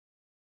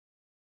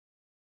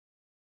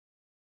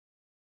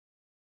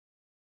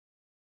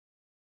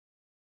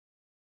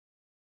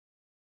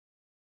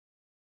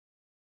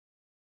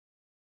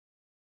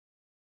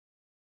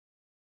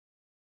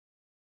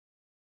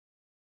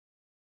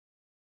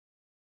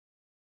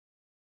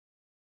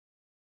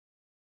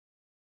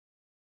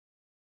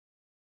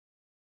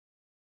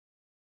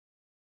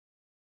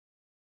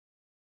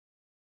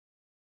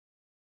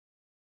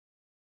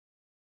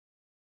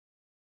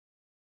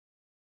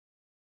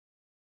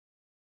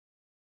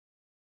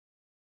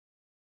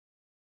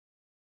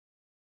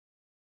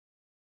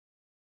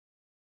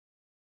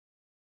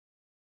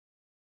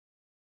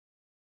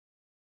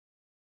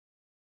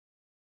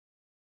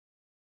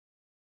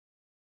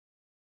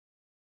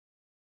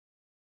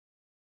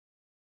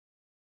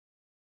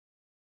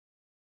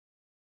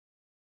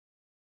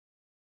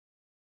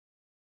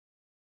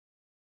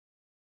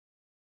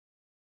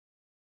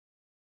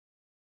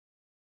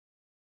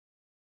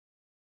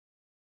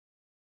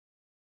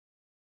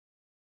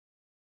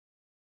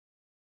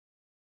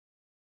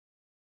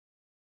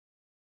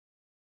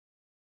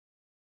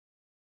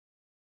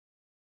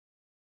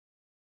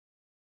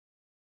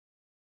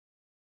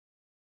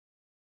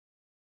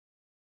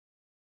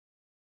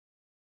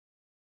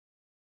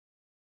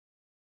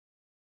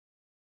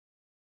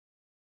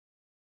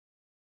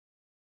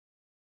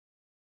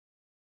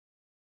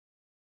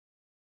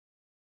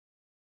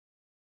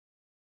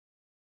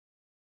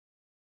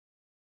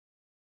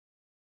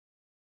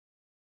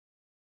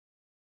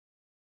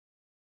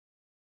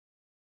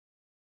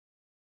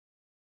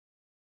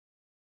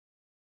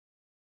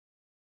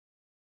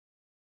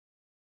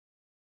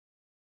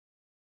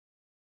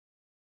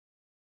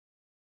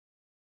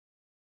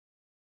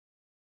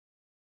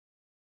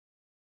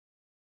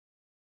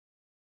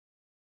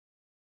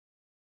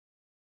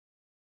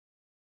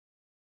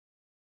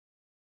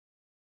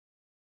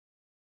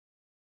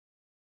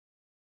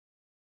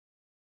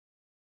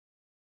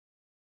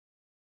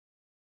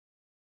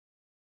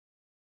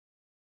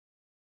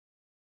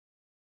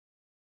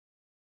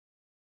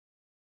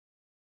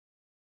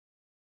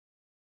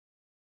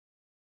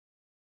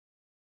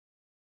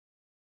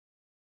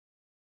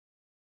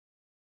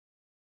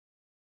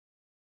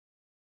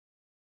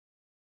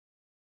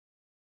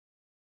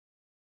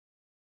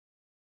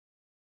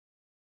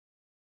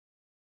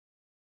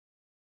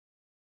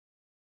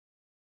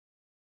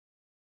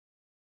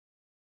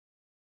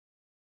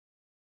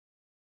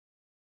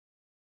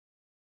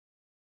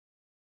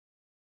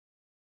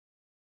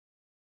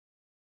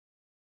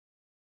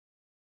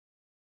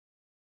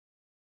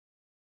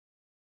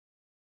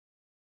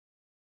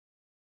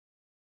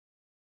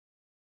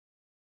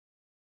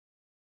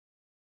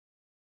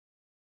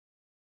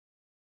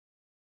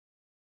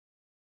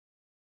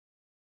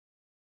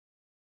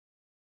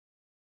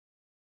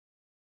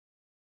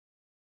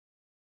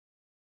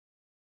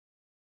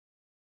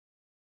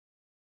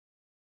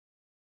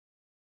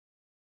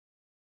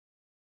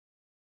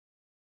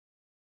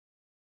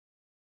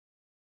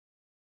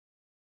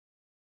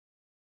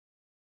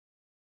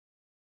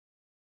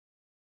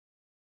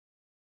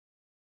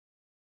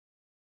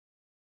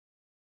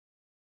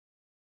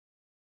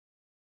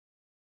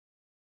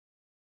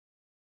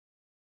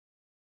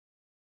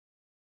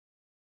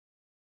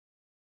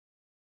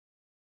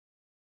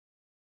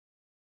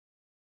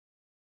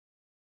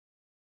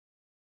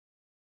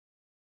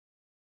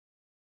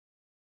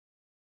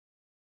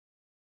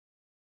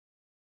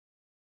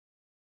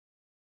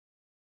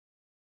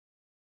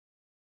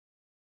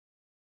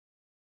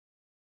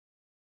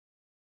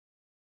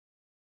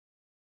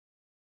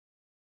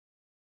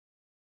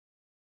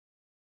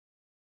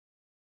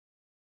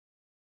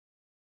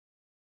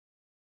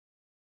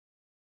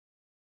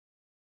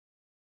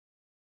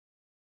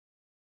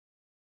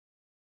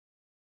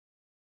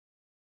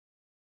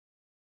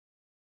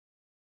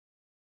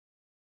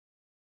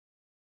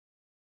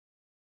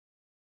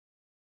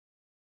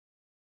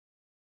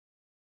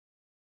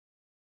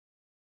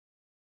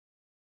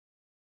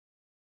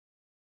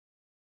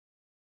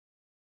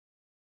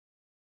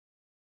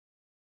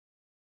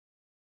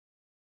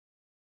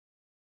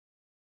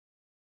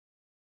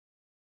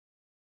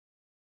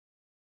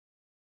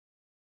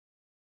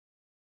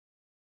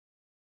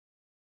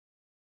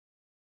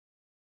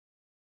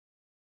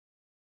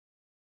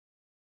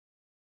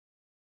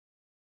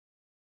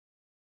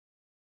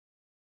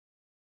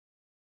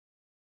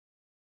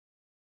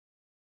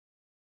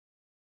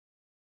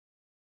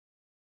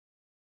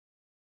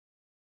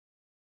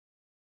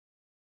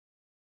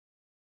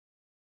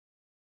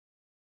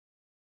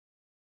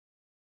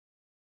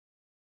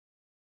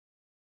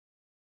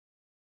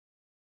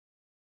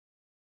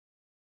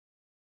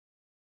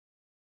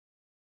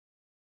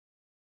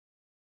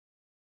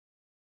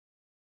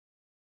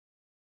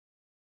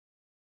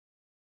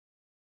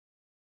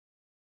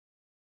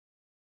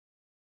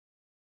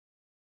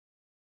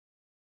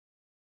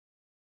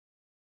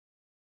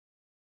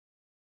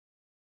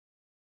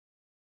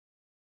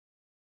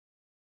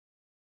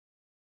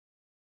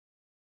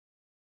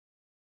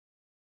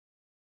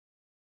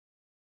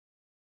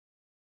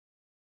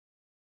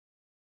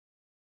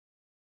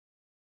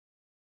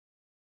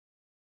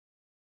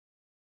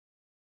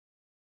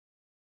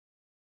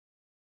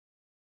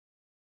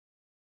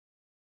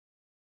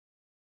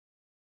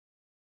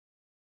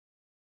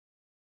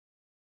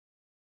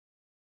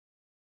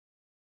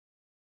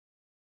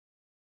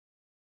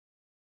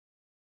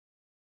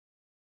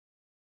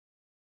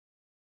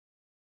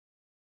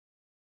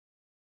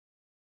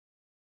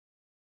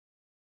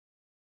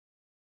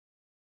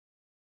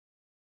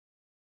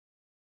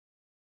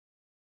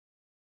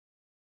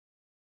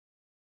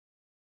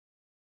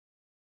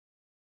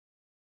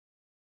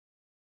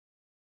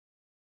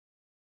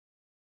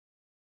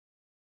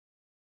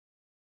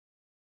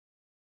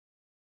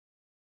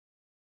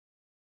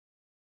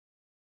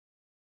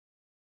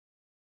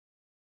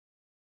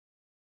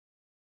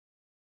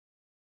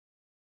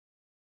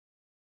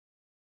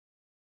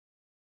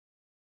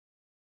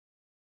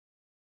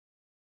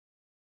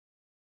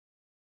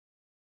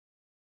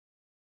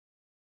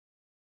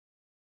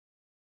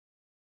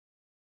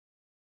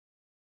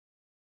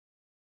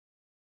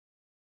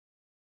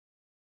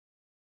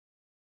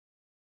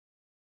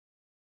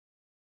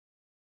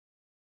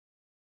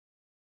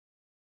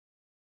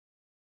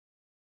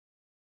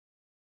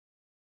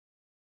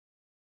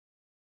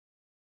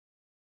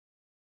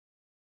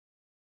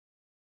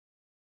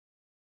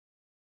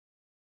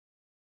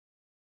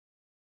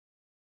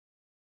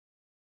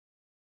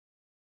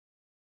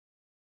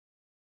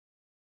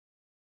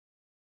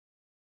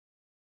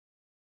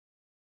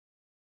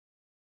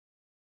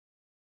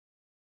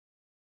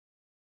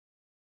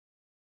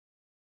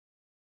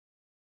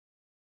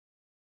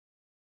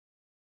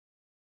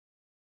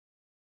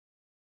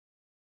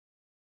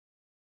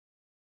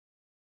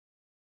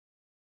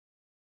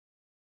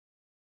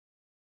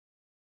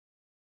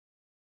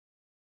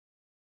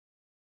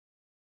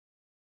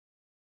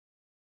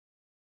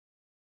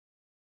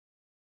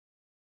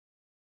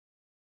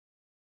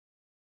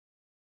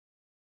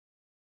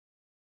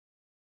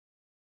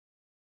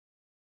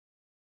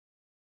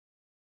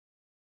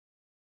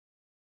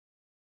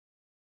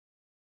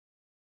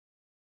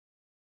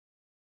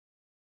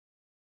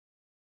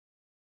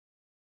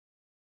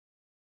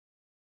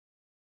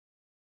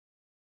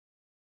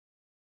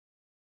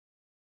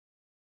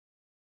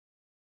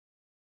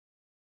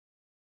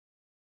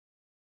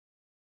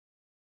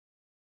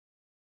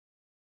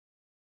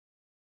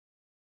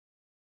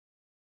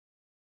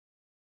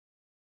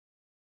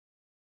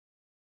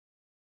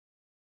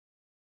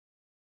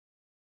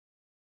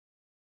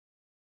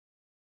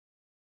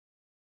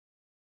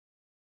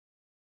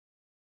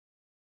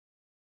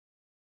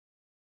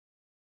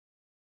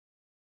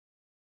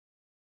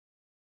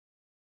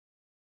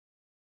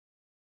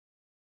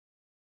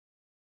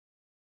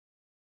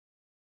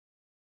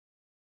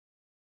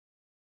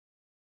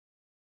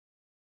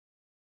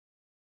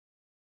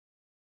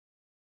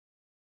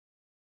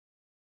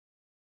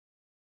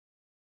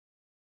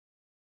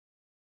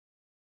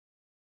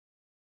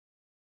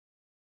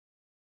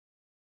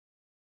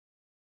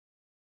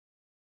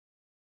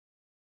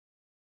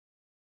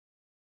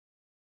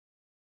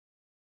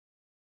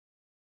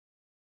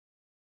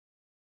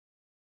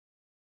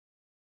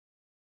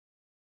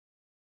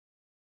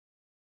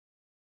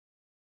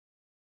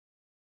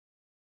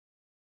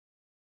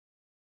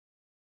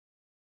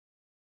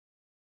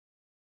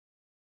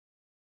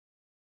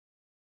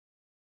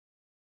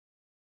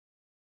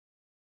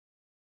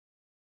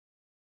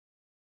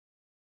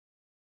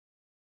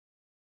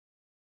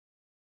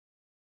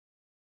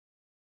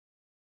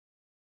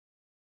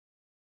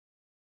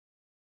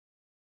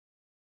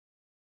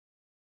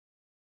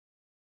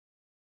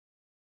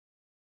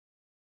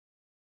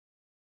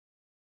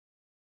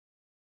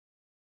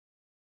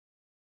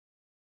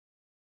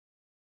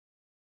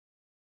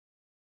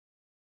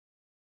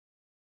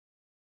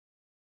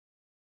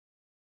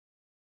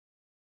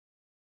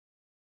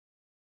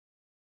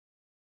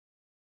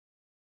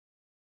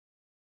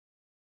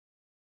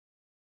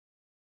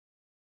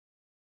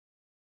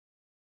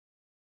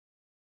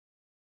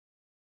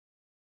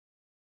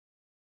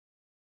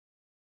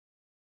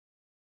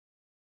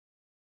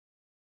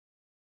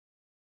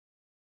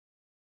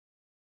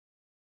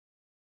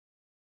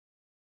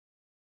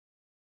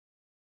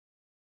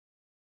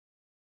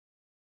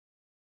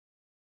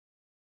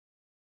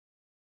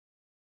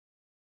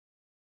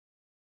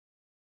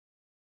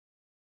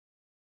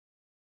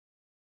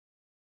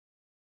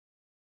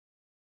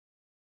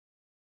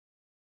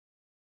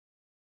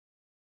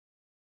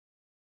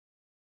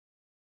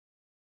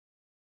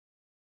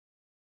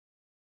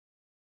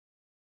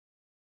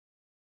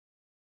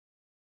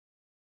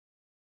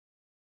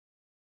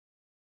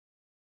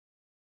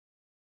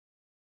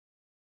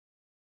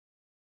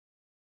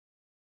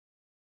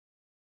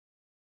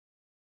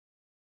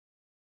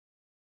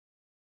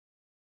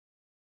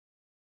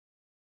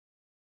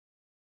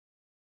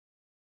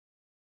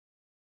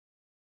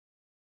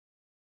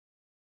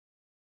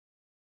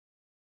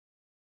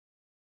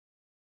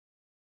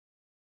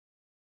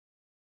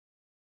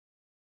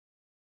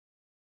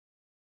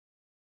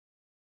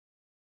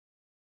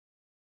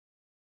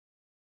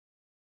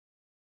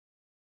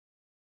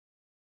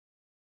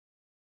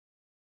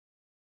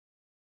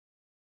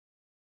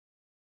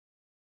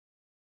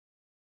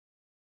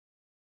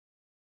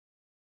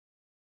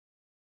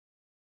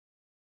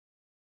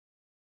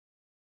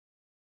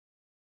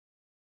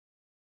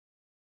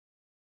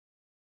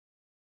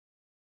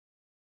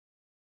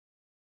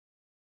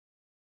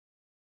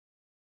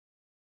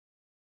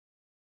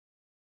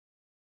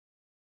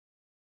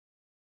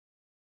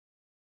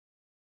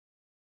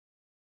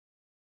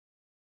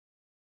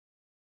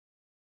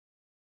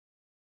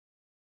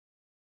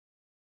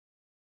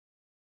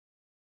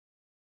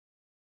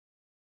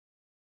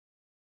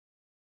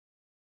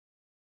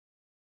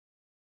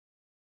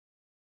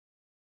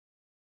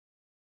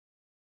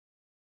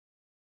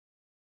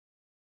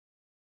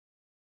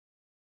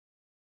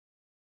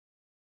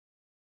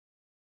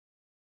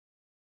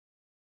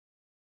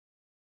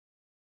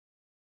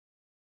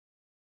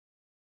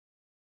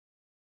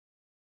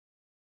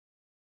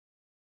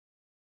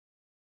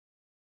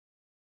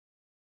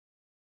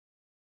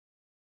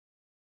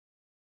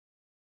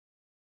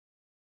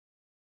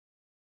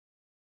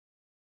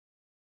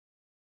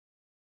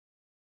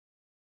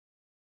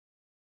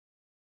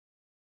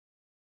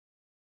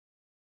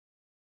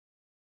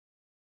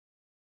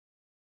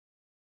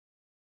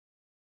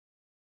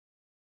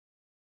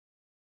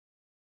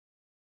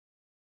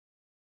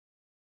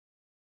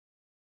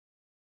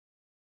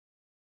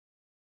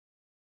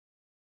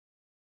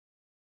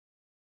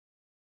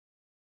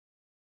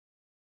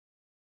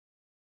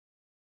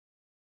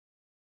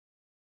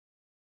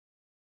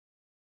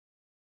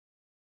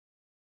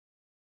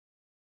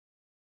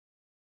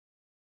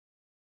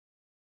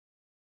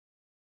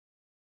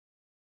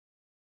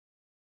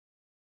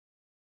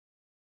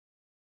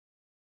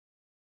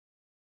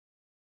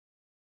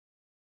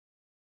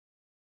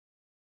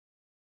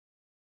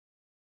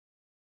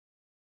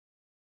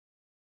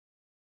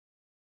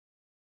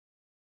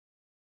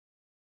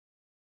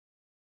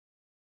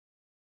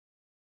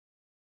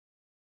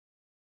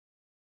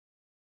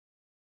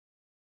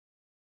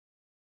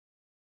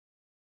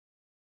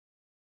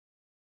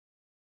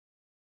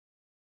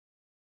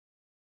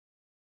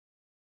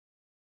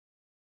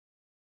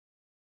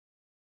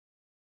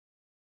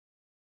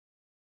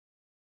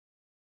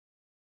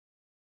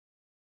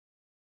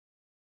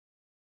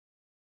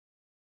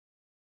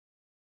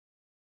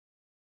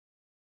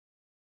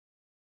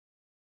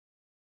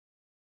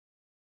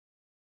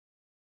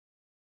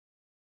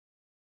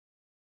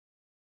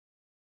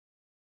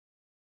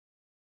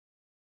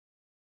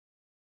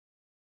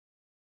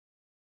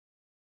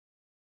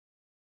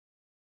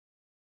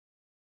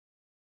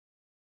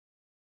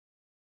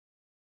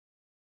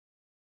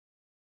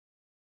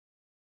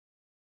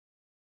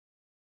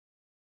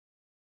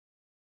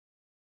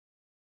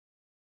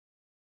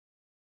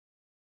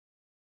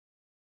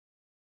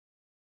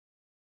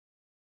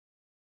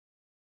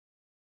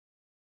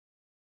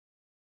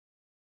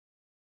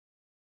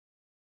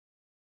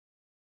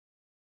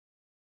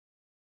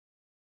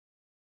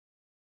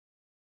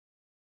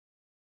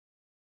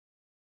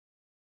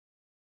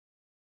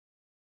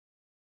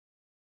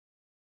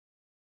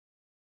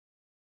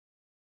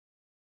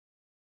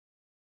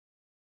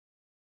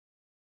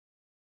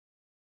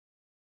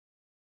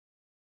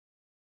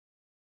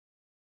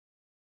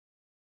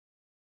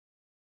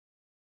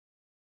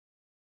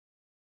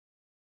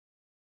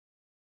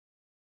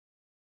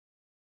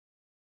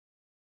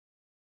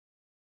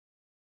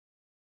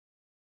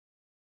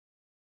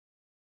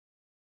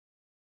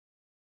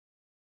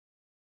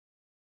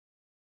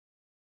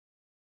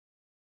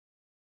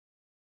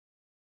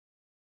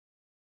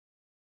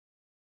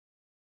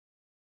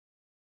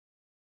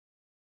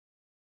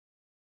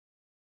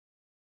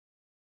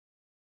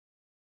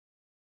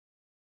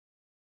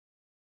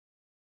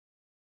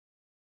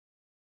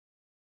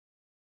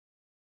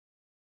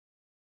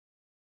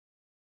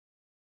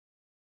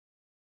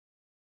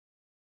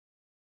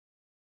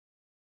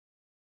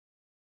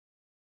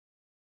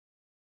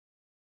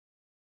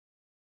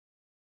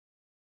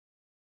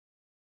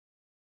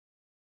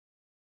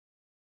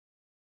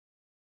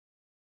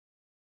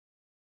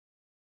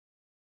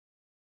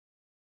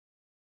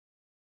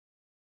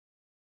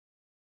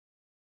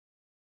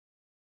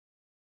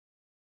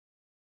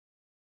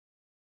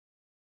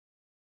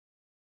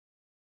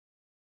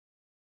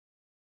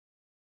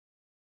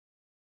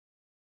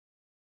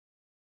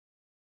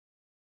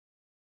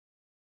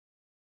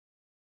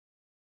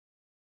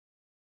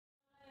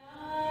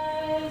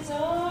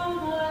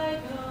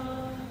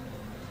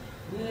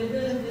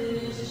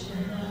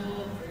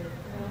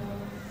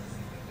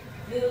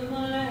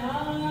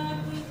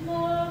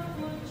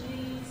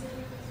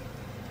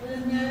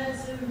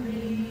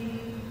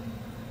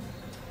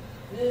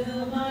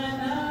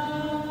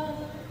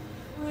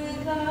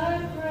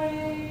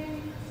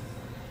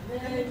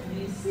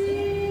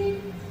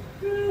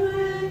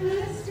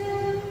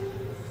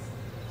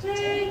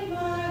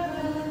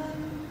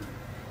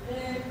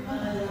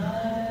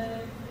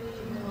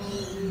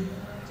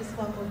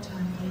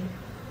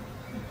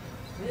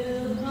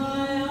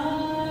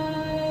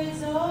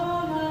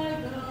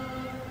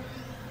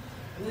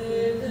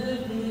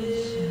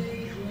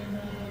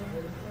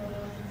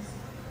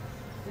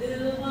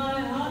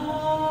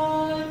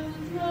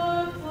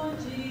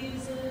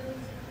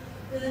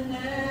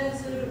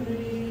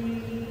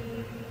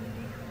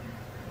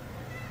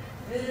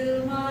 Who